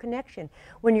personal connection.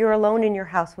 When you're alone in your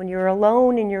house, when you're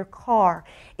alone in your car,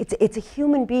 it's a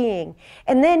human being.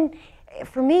 And then,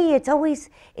 for me, it's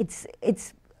always, it's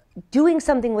doing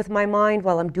something with my mind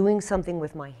while I'm doing something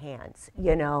with my hands,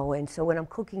 you know. And so when I'm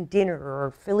cooking dinner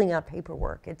or filling out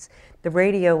paperwork, the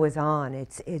radio is on.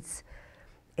 It's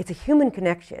a human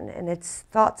connection, and it's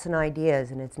thoughts and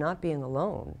ideas, and it's not being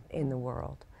alone in the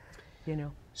world, you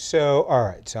know. So, all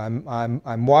right. So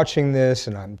I'm watching this,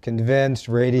 and I'm convinced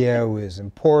radio is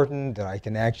important. That I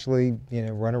can actually, you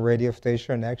know, run a radio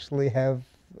station and actually have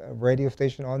a radio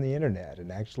station on the internet and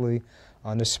actually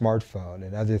on a smartphone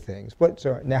and other things.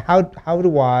 Now, how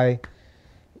do I,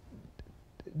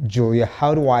 Julia,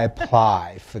 how do I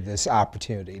apply for this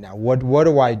opportunity? Now, what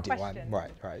do I do?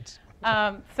 Right.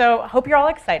 So I hope you're all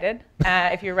excited.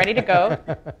 If you're ready to go,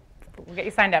 we'll get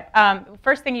you signed up.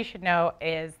 First thing you should know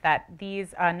is that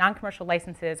these non-commercial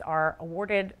licenses are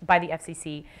awarded by the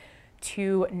FCC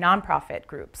to nonprofit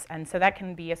groups. And so that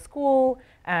can be a school,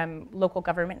 local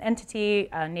government entity,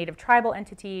 a native tribal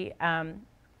entity,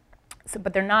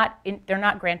 but they're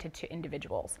not granted to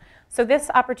individuals. So this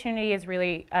opportunity is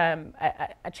really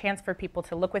a chance for people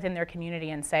to look within their community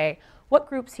and say, what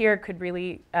groups here could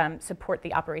really support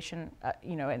the operation,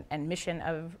 you know, and mission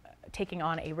of taking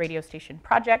on a radio station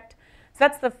project. So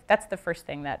that's the first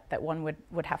thing that one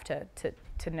would have to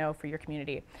know for your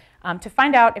community. To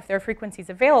find out if there are frequencies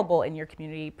available in your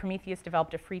community, Prometheus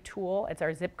developed a free tool. It's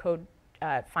our zip code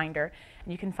finder,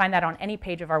 and you can find that on any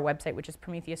page of our website, which is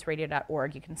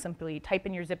prometheusradio.org. You can simply type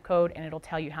in your zip code, and it'll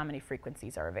tell you how many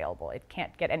frequencies are available. It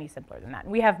can't get any simpler than that.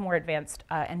 And we have more advanced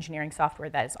engineering software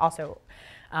that is also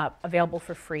available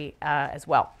for free as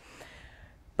well.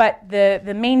 But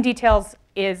the main details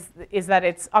is that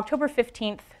it's October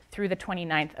 15th through the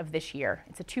 29th of this year.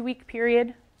 It's a 2-week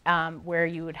period where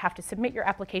you would have to submit your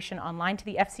application online to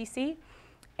the FCC,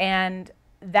 and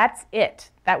that's it.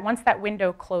 That once that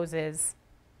window closes,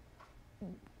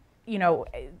 you know,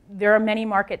 there are many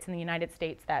markets in the United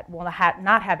States that will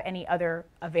not have any other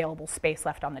available space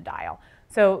left on the dial.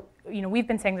 So, you know, we've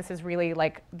been saying this is really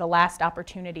like the last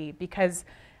opportunity because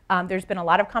there's been a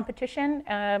lot of competition,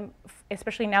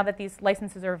 especially now that these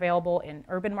licenses are available in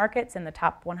urban markets, in the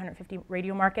top 150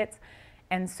 radio markets.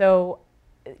 And so,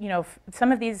 you know,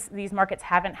 some of these markets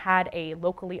haven't had a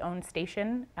locally owned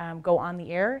station go on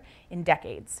the air in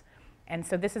decades. And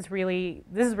so this is really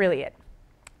it.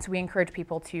 So we encourage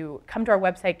people to come to our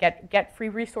website, get free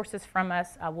resources from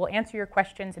us. We'll answer your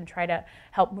questions and try to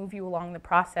help move you along the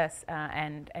process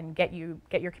and get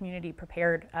your community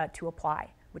prepared to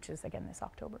apply, which is, again, this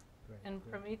October. And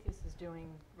Prometheus is doing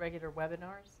regular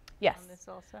webinars yes. on this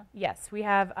also? Yes, we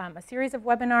have a series of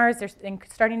webinars. They're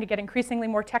starting to get increasingly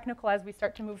more technical as we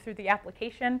start to move through the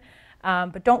application.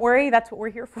 But don't worry, that's what we're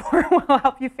here for. We'll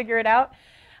help you figure it out.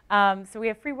 So we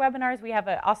have free webinars. We have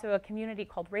also a community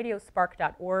called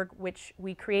radiospark.org, which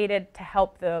we created to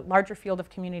help the larger field of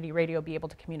community radio be able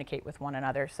to communicate with one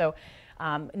another. So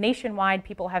nationwide,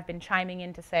 people have been chiming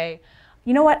in to say,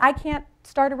 you know what, I can't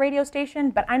start a radio station,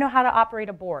 but I know how to operate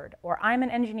a board, or I'm an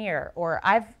engineer, or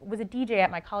I was a DJ at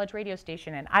my college radio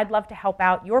station, and I'd love to help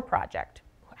out your project.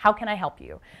 How can I help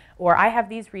you? Or I have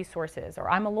these resources, or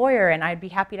I'm a lawyer, and I'd be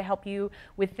happy to help you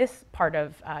with this part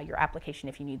of your application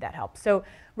if you need that help. So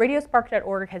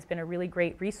radiospark.org has been a really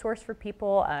great resource for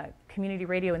people, community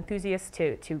radio enthusiasts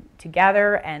to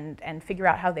gather and figure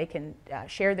out how they can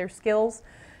share their skills.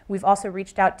 We've also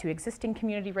reached out to existing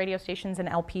community radio stations and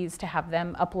LPs to have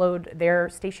them upload their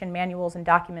station manuals and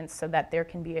documents so that there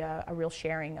can be a real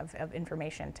sharing of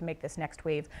information to make this next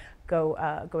wave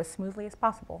go as smoothly as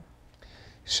possible.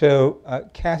 So,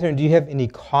 Katherine, do you have any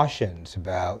cautions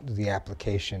about the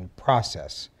application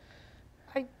process?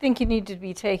 I think you need to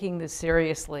be taking this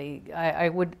seriously. I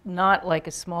would not like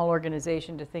a small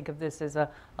organization to think of this as a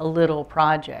little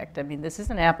project. I mean, this is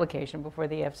an application before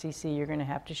the FCC. You're going to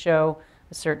have to show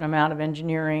a certain amount of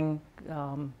engineering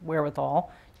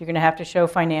wherewithal. You're going to have to show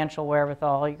financial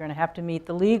wherewithal. You're going to have to meet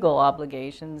the legal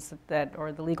obligations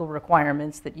or the legal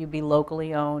requirements that you be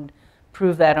locally owned,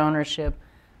 prove that ownership.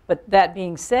 But that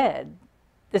being said,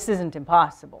 this isn't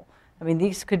impossible. I mean,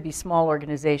 these could be small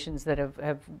organizations that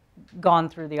have gone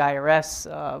through the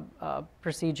IRS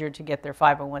procedure to get their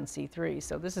 501c3.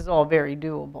 So this is all very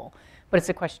doable. But it's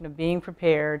a question of being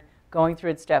prepared, going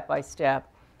through it step by step,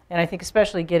 and I think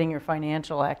especially getting your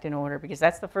financial act in order, because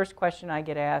that's the first question I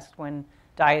get asked when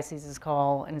dioceses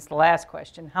call, and it's the last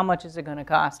question, how much is it going to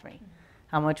cost me?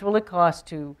 How much will it cost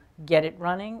to get it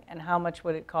running, and how much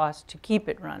would it cost to keep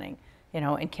it running?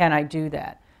 And can I do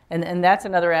that? And that's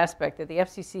another aspect that the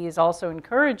FCC is also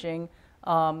encouraging.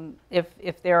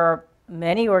 If there are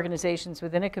many organizations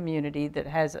within a community that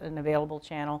has an available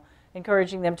channel,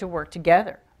 encouraging them to work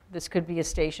together. This could be a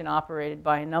station operated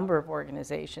by a number of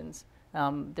organizations.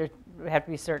 There would have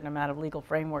to be a certain amount of legal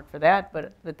framework for that,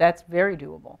 but that's very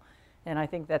doable. And I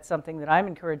think that's something that I'm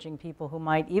encouraging people who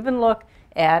might even look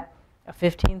at a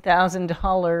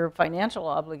 $15,000 financial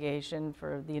obligation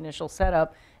for the initial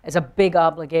setup as a big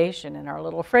obligation and are a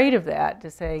little afraid of that, to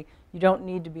say, you don't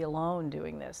need to be alone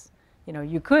doing this.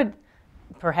 You could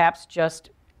perhaps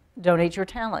just donate your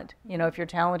talent. If your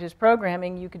talent is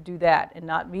programming, you could do that and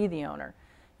not be the owner,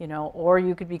 or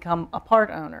you could become a part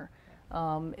owner.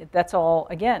 That's all,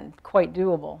 again, quite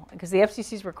doable, because the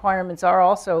FCC's requirements are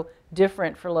also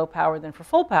different for low power than for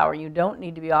full power. You don't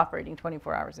need to be operating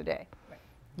 24 hours a day.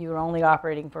 You're only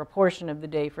operating for a portion of the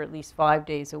day for at least 5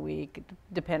 days a week,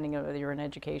 depending on whether you're an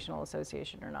educational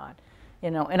association or not.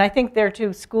 And I think there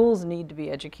too, schools need to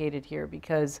be educated here,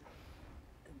 because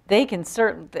they can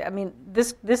certainly,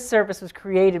 this service was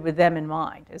created with them in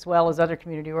mind, as well as other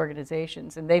community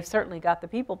organizations, and they've certainly got the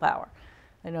people power.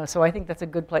 So I think that's a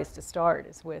good place to start,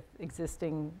 is with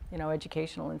existing,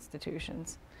 educational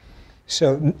institutions.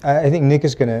 So I think Nick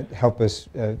is going to help us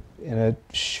in a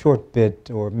short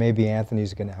bit, or maybe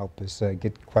Anthony's going to help us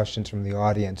get questions from the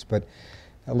audience. But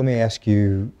let me ask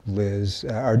you, Liz,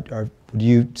 would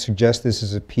you suggest this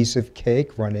is a piece of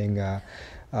cake, running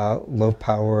low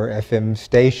power FM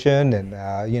station and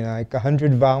like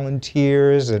 100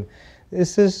 volunteers, and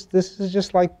this is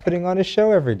just like putting on a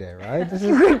show every day, right? This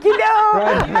is,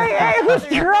 I was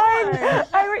trying.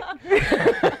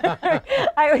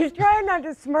 I was trying not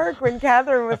to smirk when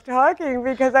Katherine was talking,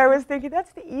 because I was thinking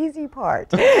that's the easy part.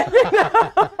 Getting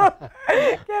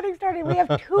started. We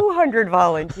have 200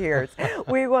 volunteers.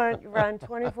 We run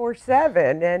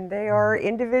 24/7, and they are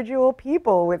individual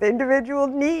people with individual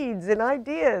needs and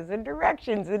ideas and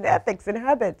directions and ethics and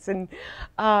habits, and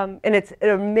it's an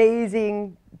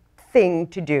amazing thing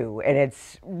to do, and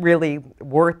it's really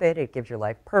worth it. It gives your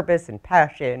life purpose and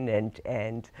passion,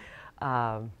 and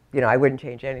I wouldn't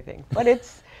change anything. But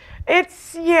it's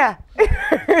yeah,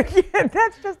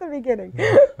 that's just the beginning.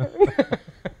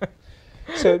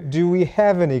 So, do we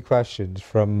have any questions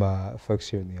from folks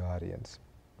here in the audience?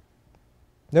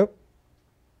 Nope.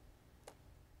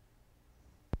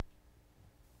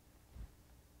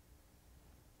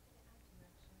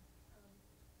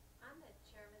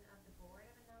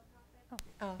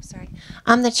 Oh, sorry.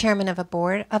 I'm the chairman of a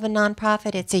board of a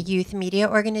nonprofit. It's a youth media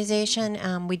organization.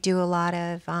 We do a lot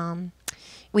of,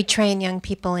 we train young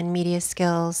people in media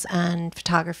skills and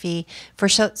photography for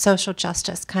social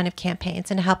justice kind of campaigns,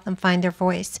 and help them find their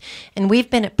voice. And we've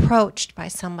been approached by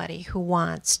somebody who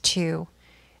wants to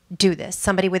do this,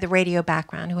 somebody with a radio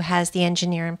background, who has the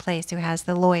engineer in place, who has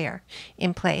the lawyer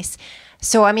in place.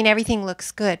 So, everything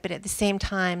looks good, but at the same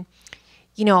time,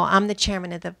 I'm the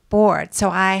chairman of the board, so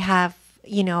I have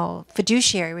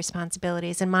fiduciary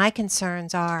responsibilities, and my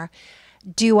concerns are,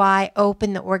 do I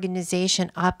open the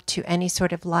organization up to any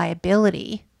sort of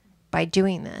liability by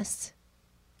doing this?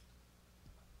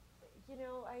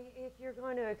 If you're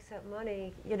going to accept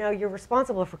money, you're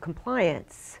responsible for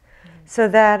compliance. So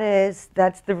that's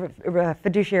the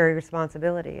fiduciary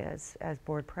responsibility as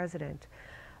board president.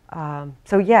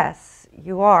 So yes,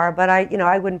 you are, but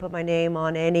I wouldn't put my name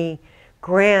on any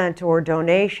grant or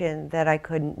donation that I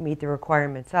couldn't meet the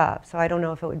requirements of. So I don't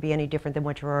know if it would be any different than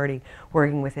what you're already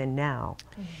working within now.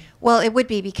 Well, it would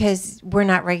be, because we're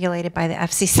not regulated by the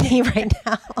FCC right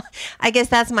now. I guess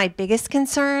that's my biggest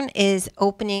concern, is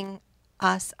opening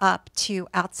us up to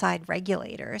outside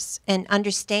regulators and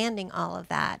understanding all of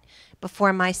that before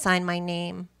I sign my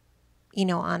name,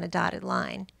 on a dotted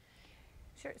line.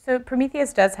 Sure. So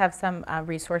Prometheus does have some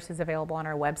resources available on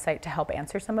our website to help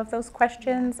answer some of those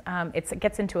questions. It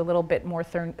gets into a little bit more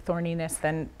thorniness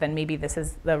than maybe this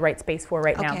is the right space for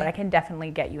right now, but I can definitely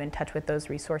get you in touch with those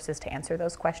resources to answer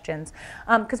those questions.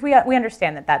 Because we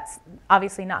understand that that's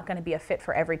obviously not going to be a fit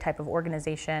for every type of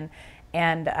organization,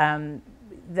 and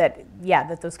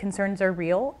that those concerns are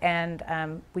real, and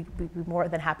we'd be more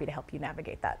than happy to help you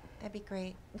navigate that. That'd be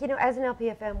great. As an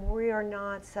LPFM, we are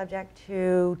not subject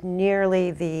to nearly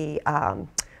the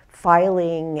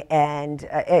filing and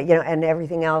and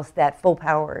everything else that full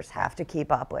powers have to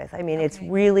keep up with. It's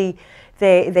really,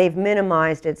 they've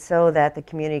minimized it so that the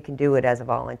community can do it as a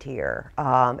volunteer.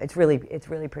 It's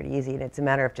really pretty easy, and it's a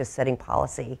matter of just setting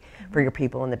policy for your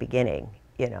people in the beginning,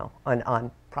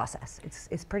 on process.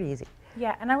 It's pretty easy.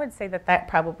 Yeah, and I would say that that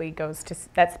probably goes to,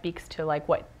 that speaks to like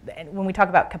what, when we talk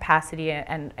about capacity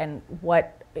and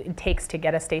what it takes to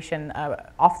get a station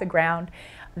off the ground,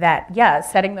 that, yeah,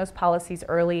 setting those policies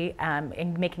early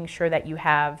and making sure that you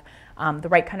have the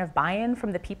right kind of buy-in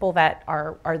from the people that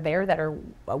are there, that are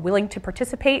willing to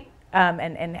participate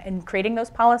and creating those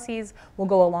policies will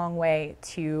go a long way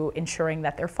to ensuring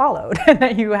that they're followed and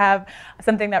that you have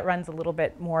something that runs a little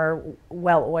bit more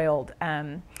well-oiled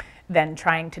than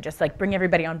trying to just like bring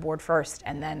everybody on board first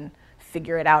and then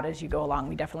figure it out as you go along.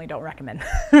 We definitely don't recommend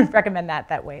recommend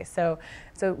that way. So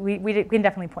we can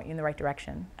definitely point you in the right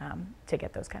direction to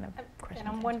get those kind of questions. And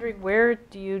I'm wondering, where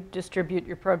do you distribute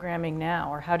your programming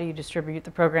now, or how do you distribute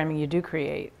the programming you do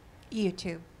create?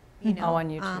 YouTube, you know, on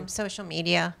YouTube. Social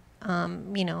media,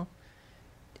 you know.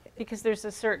 Because there's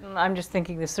a certain, I'm just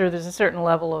thinking this, there's a certain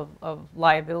level of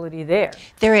liability there.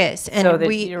 There is, and so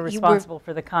that you're responsible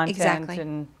for the content.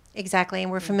 Exactly. Exactly, and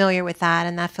we're familiar with that,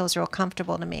 and that feels real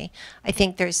comfortable to me. I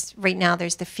think right now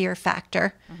there's the fear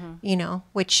factor, you know,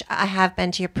 which I have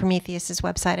been to your Prometheus's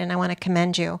website, and I want to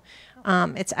commend you.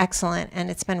 It's excellent,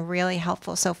 and it's been really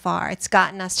helpful so far. It's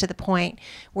gotten us to the point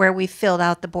where we've filled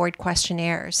out the board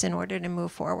questionnaires in order to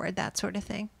move forward, that sort of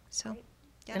thing. So,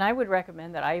 yeah. And I would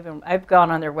recommend that. I've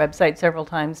gone on their website several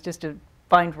times just to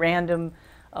find random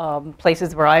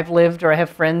places where I've lived or I have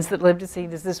friends that live, to see,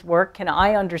 does this work? Can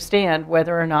I understand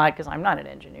whether or not, because I'm not an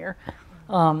engineer,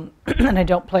 and I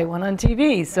don't play one on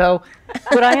TV, so,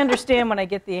 but I understand when I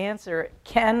get the answer,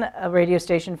 can a radio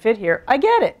station fit here? I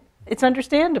get it. It's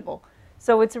understandable.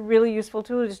 So it's a really useful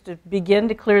tool just to begin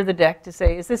to clear the deck to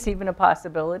say, is this even a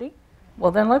possibility?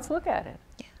 Well, then let's look at it.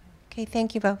 Yeah. Okay,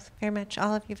 thank you both very much,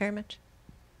 all of you very much.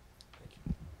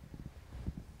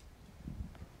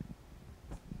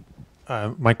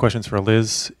 My question's for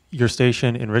Liz. Your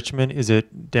station in Richmond, is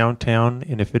it downtown?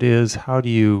 And if it is, how do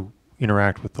you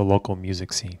interact with the local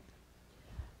music scene?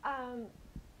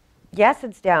 Yes,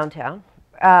 it's downtown.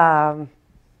 And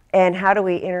how do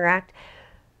we interact?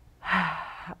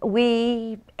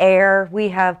 We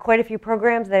have quite a few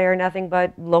programs that are nothing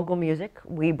but local music.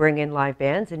 We bring in live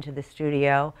bands into the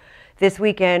studio. This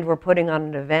weekend, we're putting on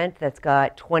an event that's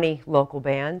got 20 local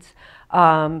bands.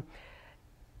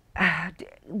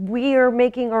 We are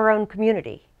making our own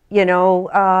community, you know,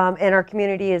 and our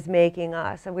community is making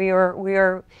us. And we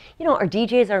are, you know, our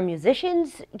DJs are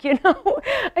musicians, you know.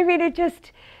 I mean,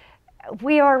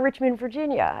 we are Richmond,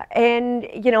 Virginia, and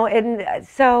you know, and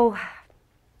so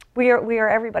we are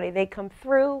everybody. They come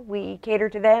through. We cater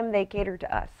to them. They cater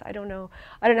to us. I don't know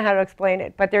how to explain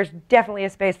it, but there's definitely a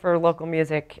space for local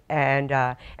music, and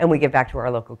we give back to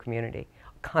our local community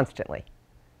constantly.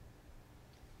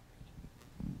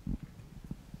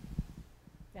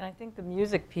 And I think the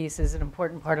music piece is an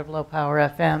important part of Low Power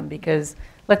FM, because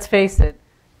let's face it,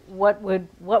 what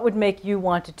would make you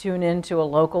want to tune into a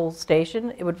local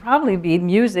station? It would probably be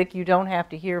music you don't have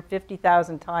to hear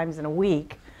 50,000 times in a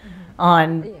week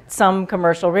on some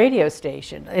commercial radio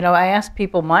station. You know, I ask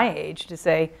people my age to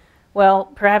say, well,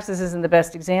 perhaps this isn't the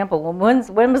best example. Well,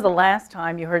 when was the last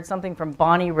time you heard something from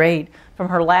Bonnie Raitt from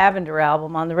her Lavender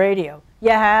album on the radio? You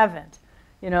haven't.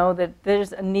 You know, that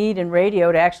there's a need in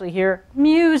radio to actually hear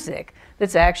music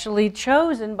that's actually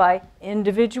chosen by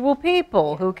individual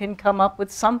people who can come up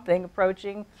with something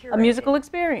approaching a musical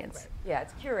experience. Right. Yeah,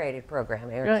 it's curated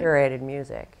programming or Right. curated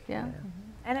music. Yeah.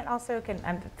 And it also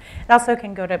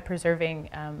can go to preserving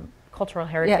cultural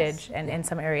heritage, and in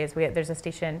some areas there's a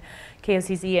station,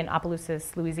 KOCZ in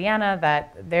Opelousas, Louisiana,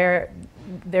 that their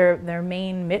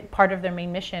main part of their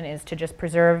main mission is to just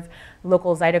preserve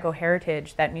local Zydeco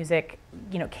heritage. That music,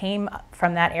 you know, came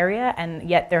from that area, and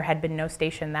yet there had been no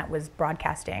station that was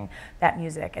broadcasting that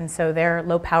music. And so their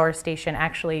low power station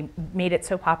actually made it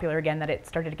so popular again that it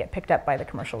started to get picked up by the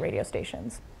commercial radio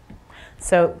stations.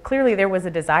 So clearly there was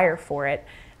a desire for it.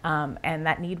 And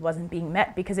that need wasn't being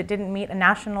met because it didn't meet a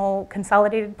national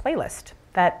consolidated playlist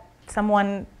that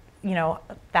someone, you know,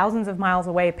 thousands of miles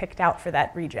away picked out for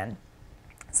that region.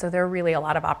 So there are really a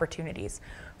lot of opportunities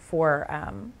for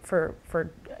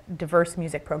diverse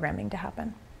music programming to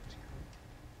happen.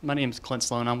 My name is Clint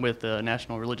Sloan. I'm with the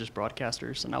National Religious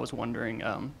Broadcasters, and I was wondering,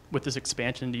 with this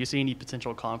expansion, do you see any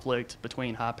potential conflict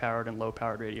between high-powered and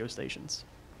low-powered radio stations?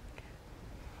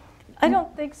 I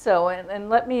don't think so, and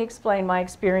let me explain my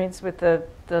experience with the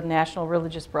National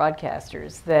Religious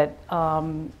Broadcasters. That,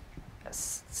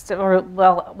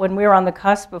 when we were on the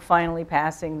cusp of finally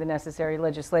passing the necessary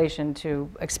legislation to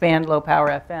expand low power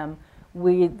FM,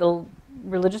 the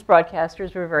religious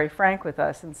broadcasters were very frank with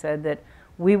us and said that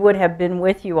we would have been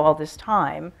with you all this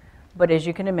time, but as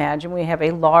you can imagine, we have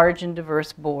a large and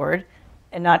diverse board,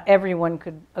 and not everyone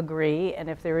could agree. And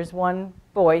if there is one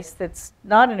voice that's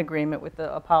not in agreement with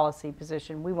a policy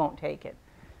position, we won't take it.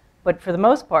 But for the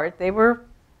most part, they were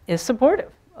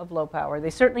supportive of low power. They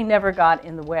certainly never got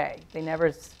in the way. They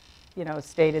never,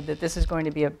 stated that this is going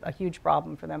to be a huge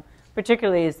problem for them,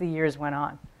 particularly as the years went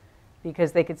on,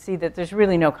 because they could see that there's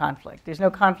really no conflict. There's no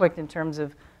conflict in terms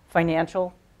of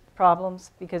financial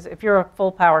problems, because if you're a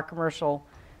full power commercial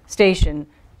station,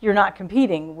 you're not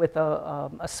competing with a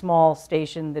small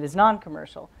station that is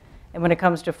non-commercial. And when it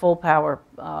comes to full power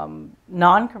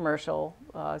non-commercial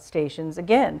stations,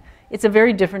 again, it's a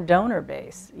very different donor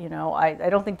base. I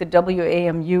don't think the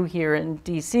WAMU here in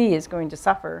DC is going to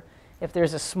suffer if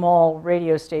there's a small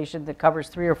radio station that covers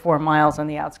 3 or 4 miles on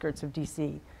the outskirts of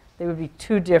DC. They would be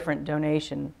 2 different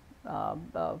donation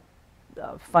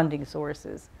funding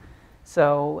sources.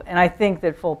 So, and I think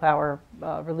that full power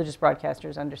religious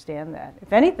broadcasters understand that.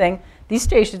 If anything, these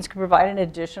stations can provide an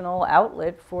additional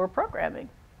outlet for programming,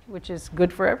 which is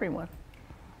good for everyone.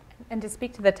 And to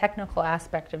speak to the technical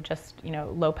aspect of just,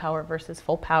 low power versus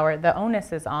full power, the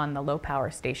onus is on the low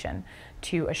power station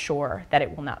to assure that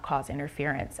it will not cause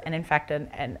interference. And in fact,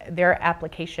 their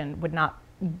application would not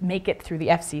make it through the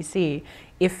FCC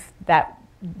if that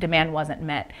demand wasn't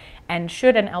met. And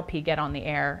should an LP get on the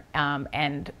air,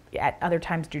 and at other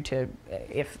times due to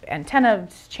if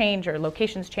antennas change or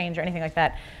locations change or anything like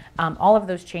that, all of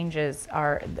those changes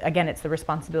are, again, it's the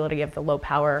responsibility of the low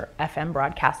power FM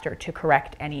broadcaster to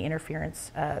correct any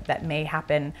interference that may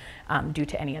happen due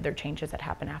to any other changes that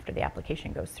happen after the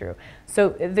application goes through.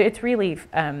 So it's really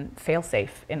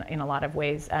fail-safe in a lot of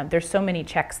ways. There's so many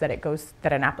checks that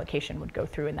that an application would go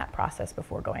through in that process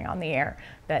before going on the air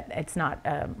that it's not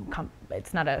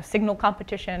a signal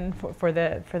competition for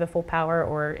the full power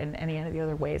or in any of the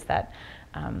other ways that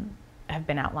have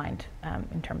been outlined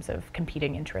in terms of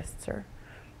competing interests or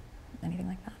anything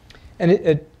like that.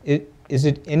 And is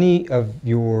it any of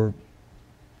your,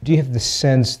 do you have the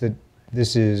sense that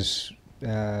this is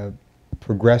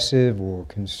progressive or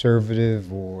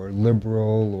conservative or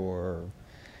liberal, or,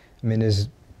 I mean,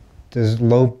 does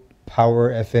low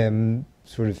power FM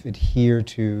sort of adhere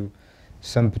to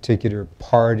some particular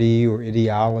party or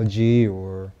ideology,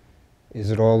 or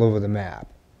is it all over the map?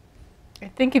 I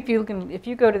think if you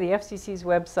go to the FCC's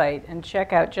website and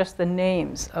check out just the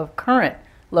names of current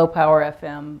low power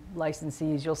FM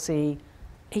licensees, you'll see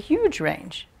a huge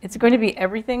range. It's going to be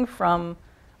everything from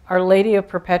Our Lady of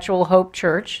Perpetual Hope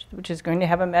Church, which is going to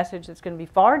have a message that's going to be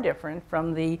far different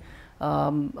from the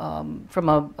from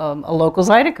a local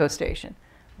Zydeco station,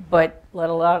 but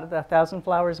let a lot of the thousand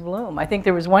flowers bloom. I think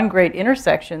there was one great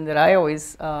intersection that I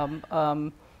always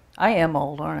I am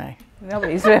old, aren't I?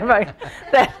 Nobody's right.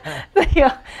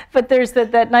 But there's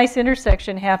that nice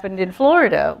intersection happened in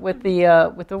Florida with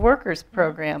the workers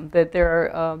program. That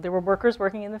there were workers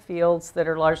working in the fields that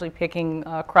are largely picking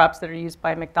crops that are used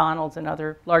by McDonald's and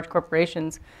other large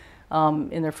corporations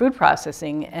in their food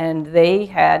processing, and they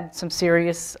had some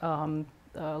serious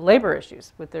labor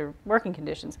issues with their working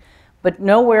conditions. But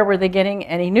nowhere were they getting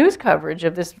any news coverage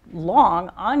of this long,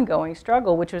 ongoing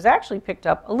struggle, which was actually picked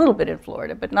up a little bit in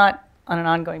Florida, but not on an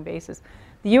ongoing basis.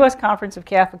 The U.S. Conference of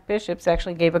Catholic Bishops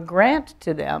actually gave a grant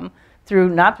to them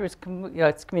not through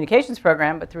its communications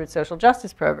program, but through its social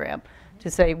justice program,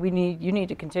 to say you need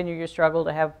to continue your struggle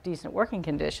to have decent working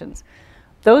conditions.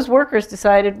 Those workers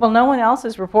decided, well, no one else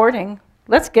is reporting.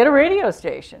 Let's get a radio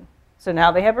station. So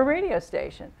now they have a radio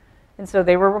station. And so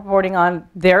they were reporting on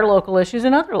their local issues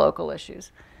and other local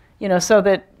issues, so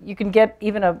that you can get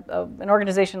even an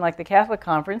organization like the Catholic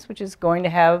Conference, which is going to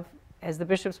have, as the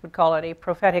bishops would call it, a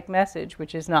prophetic message,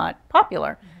 which is not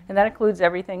popular. Mm-hmm. And that includes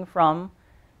everything from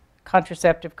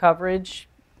contraceptive coverage,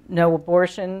 no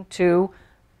abortion, to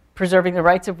preserving the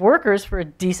rights of workers for a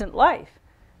decent life.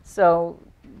 So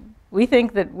we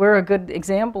think that we're a good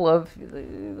example of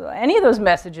any of those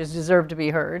messages deserve to be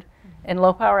heard. And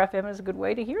low power FM is a good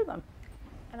way to hear them.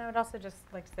 And I would also just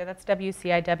like to say that's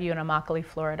WCIW in Immokalee,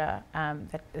 Florida,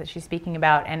 that she's speaking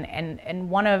about. And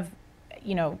one of,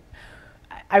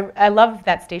 I love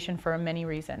that station for many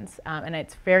reasons, and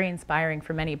it's very inspiring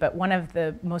for many. But one of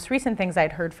the most recent things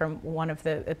I'd heard from one of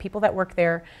the people that work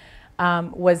there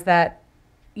was that,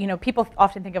 people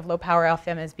often think of low power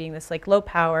FM as being this like low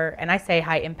power, and I say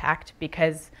high impact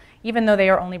because even though they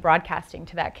are only broadcasting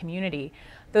to that community,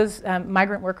 those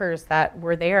migrant workers that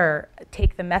were there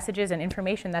take the messages and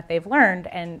information that they've learned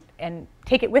and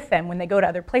take it with them when they go to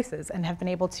other places, and have been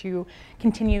able to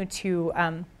continue to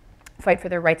fight for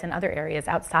their rights in other areas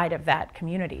outside of that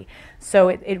community. So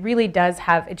it really does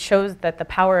it shows that the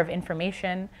power of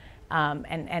information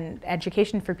and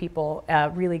education for people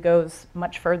really goes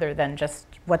much further than just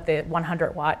what the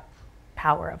 100-watt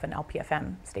power of an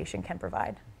LPFM station can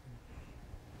provide.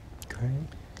 Great.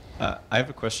 I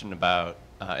have a question about,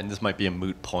 and this might be a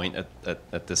moot point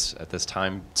at this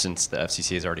time, since the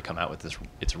FCC has already come out with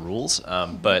its rules.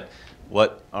 But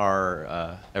what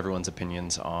are everyone's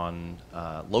opinions on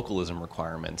localism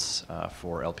requirements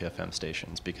for LPFM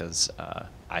stations? Because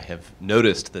I have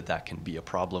noticed that can be a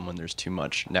problem when there's too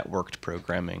much networked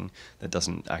programming that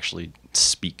doesn't actually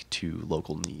speak to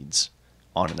local needs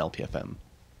on an LPFM.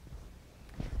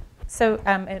 So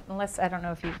unless, I don't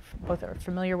know if you both are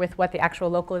familiar with what the actual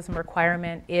localism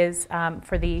requirement is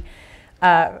for the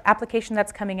application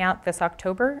that's coming out this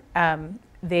October,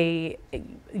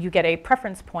 you get a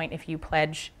preference point if you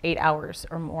pledge 8 hours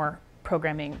or more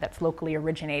programming that's locally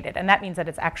originated. And that means that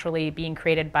it's actually being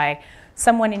created by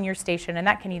someone in your station, and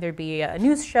that can either be a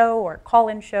news show or a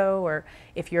call-in show, or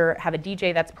if you have a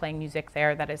DJ that's playing music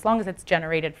there, that as long as it's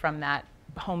generated from that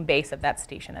home base of that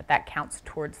station, that counts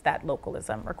towards that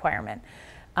localism requirement.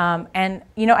 And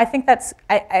I think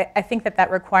I think that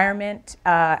requirement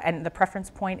and the preference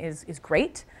point is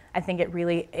great. I think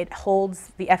it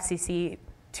holds the FCC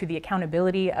to the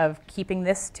accountability of keeping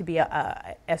this to be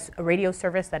a radio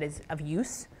service that is of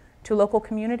use to local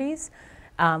communities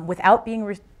without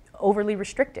being overly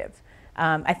restrictive.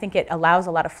 I think it allows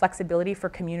a lot of flexibility for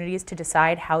communities to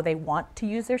decide how they want to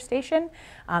use their station.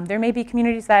 There may be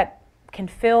communities that can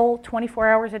fill 24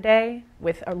 hours a day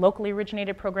with a locally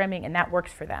originated programming, and that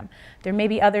works for them. There may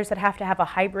be others that have to have a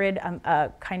hybrid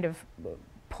kind of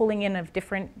pulling in of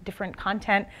different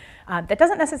content that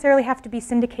doesn't necessarily have to be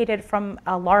syndicated from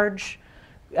a large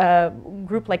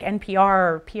group like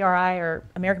NPR or PRI or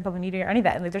American Public Media or any of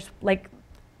that. And there's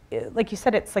like you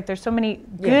said, it's like there's so many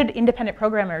good independent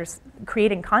programmers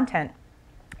creating content.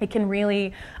 It can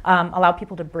really allow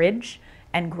people to bridge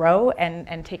and grow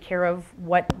and take care of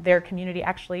what their community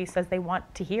actually says they want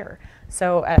to hear.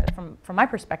 So from my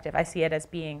perspective, I see it as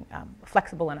being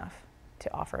flexible enough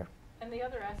to offer. And the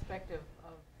other aspect of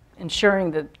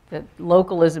ensuring that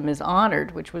localism is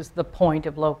honored, which was the point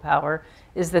of low power,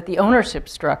 is that the ownership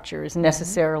structure is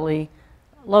necessarily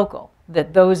local.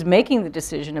 That those making the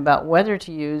decision about whether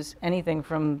to use anything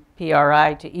from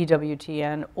PRI to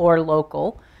EWTN or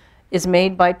local is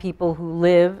made by people who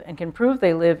live and can prove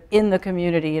they live in the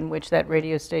community in which that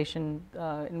radio station,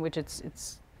 in which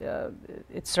it's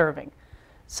serving.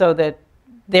 So that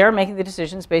they're making the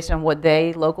decisions based on what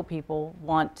local people,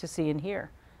 want to see and hear.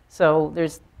 So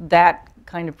there's that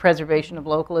kind of preservation of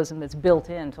localism that's built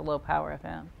into low power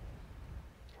FM.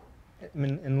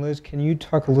 And Liz, can you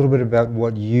talk a little bit about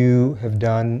what you have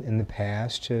done in the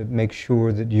past to make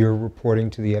sure that you're reporting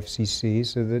to the FCC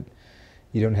so that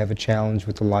you don't have a challenge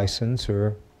with the license?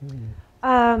 Or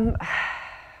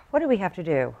what do we have to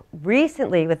do?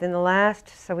 Recently, within the last,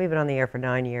 so we've been on the air for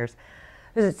 9 years.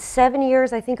 Was it 7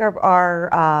 years? I think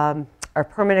our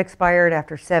permit expired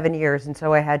after 7 years, and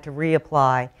so I had to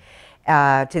reapply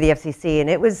to the FCC, and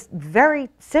it was very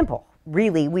simple.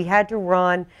 Really, we had to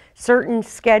run certain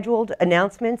scheduled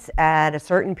announcements at a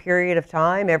certain period of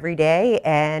time every day,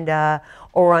 and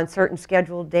or on certain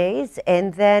scheduled days,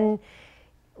 and then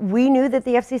we knew that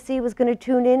the FCC was going to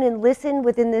tune in and listen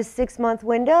within this 6-month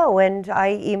window, and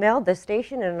I emailed the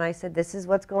station and I said, this is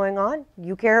what's going on.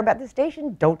 You care about the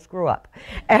station, don't screw up.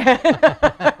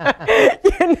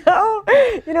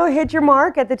 Hit your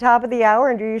mark at the top of the hour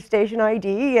and do your station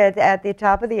ID at the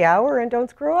top of the hour and don't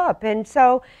screw up. And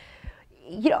so,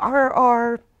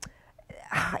 our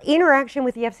interaction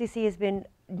with the FCC has been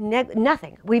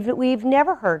nothing. We've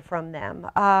never heard from them.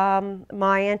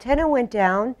 My antenna went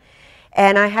down,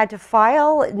 and I had to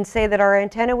file and say that our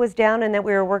antenna was down and that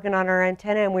we were working on our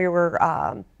antenna, and we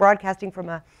were broadcasting from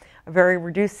a very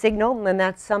reduced signal, and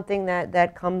that's something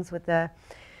that comes with the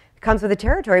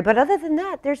territory. But other than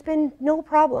that, there's been no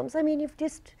problems. I mean,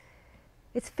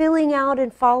 it's filling out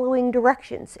and following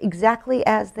directions exactly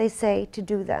as they say to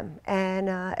do them, and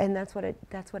that's what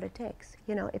it takes.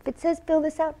 If it says fill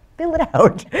this out, fill it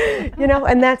out.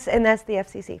 And that's the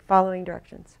FCC, following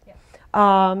directions. Yeah.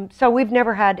 So we've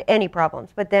never had any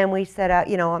problems. But then we set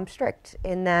out. I'm strict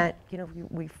in that.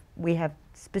 We have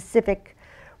specific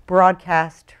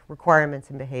broadcast requirements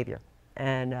and behavior,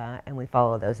 and we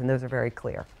follow those, and those are very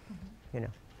clear.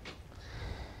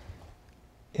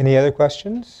 Any other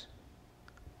questions?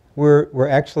 We're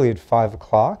actually at 5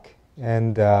 o'clock,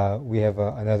 and we have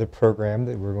another program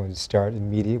that we're going to start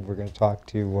immediately. We're going to talk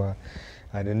to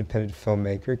an independent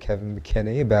filmmaker, Kevin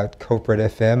McKinney, about Corporate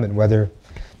FM and whether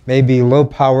maybe low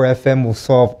power FM will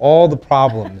solve all the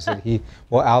problems that he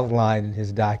will outline in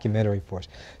his documentary for us.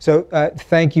 So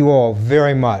thank you all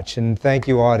very much, and thank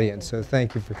you, audience. So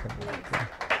thank you for coming.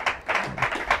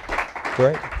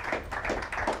 Great.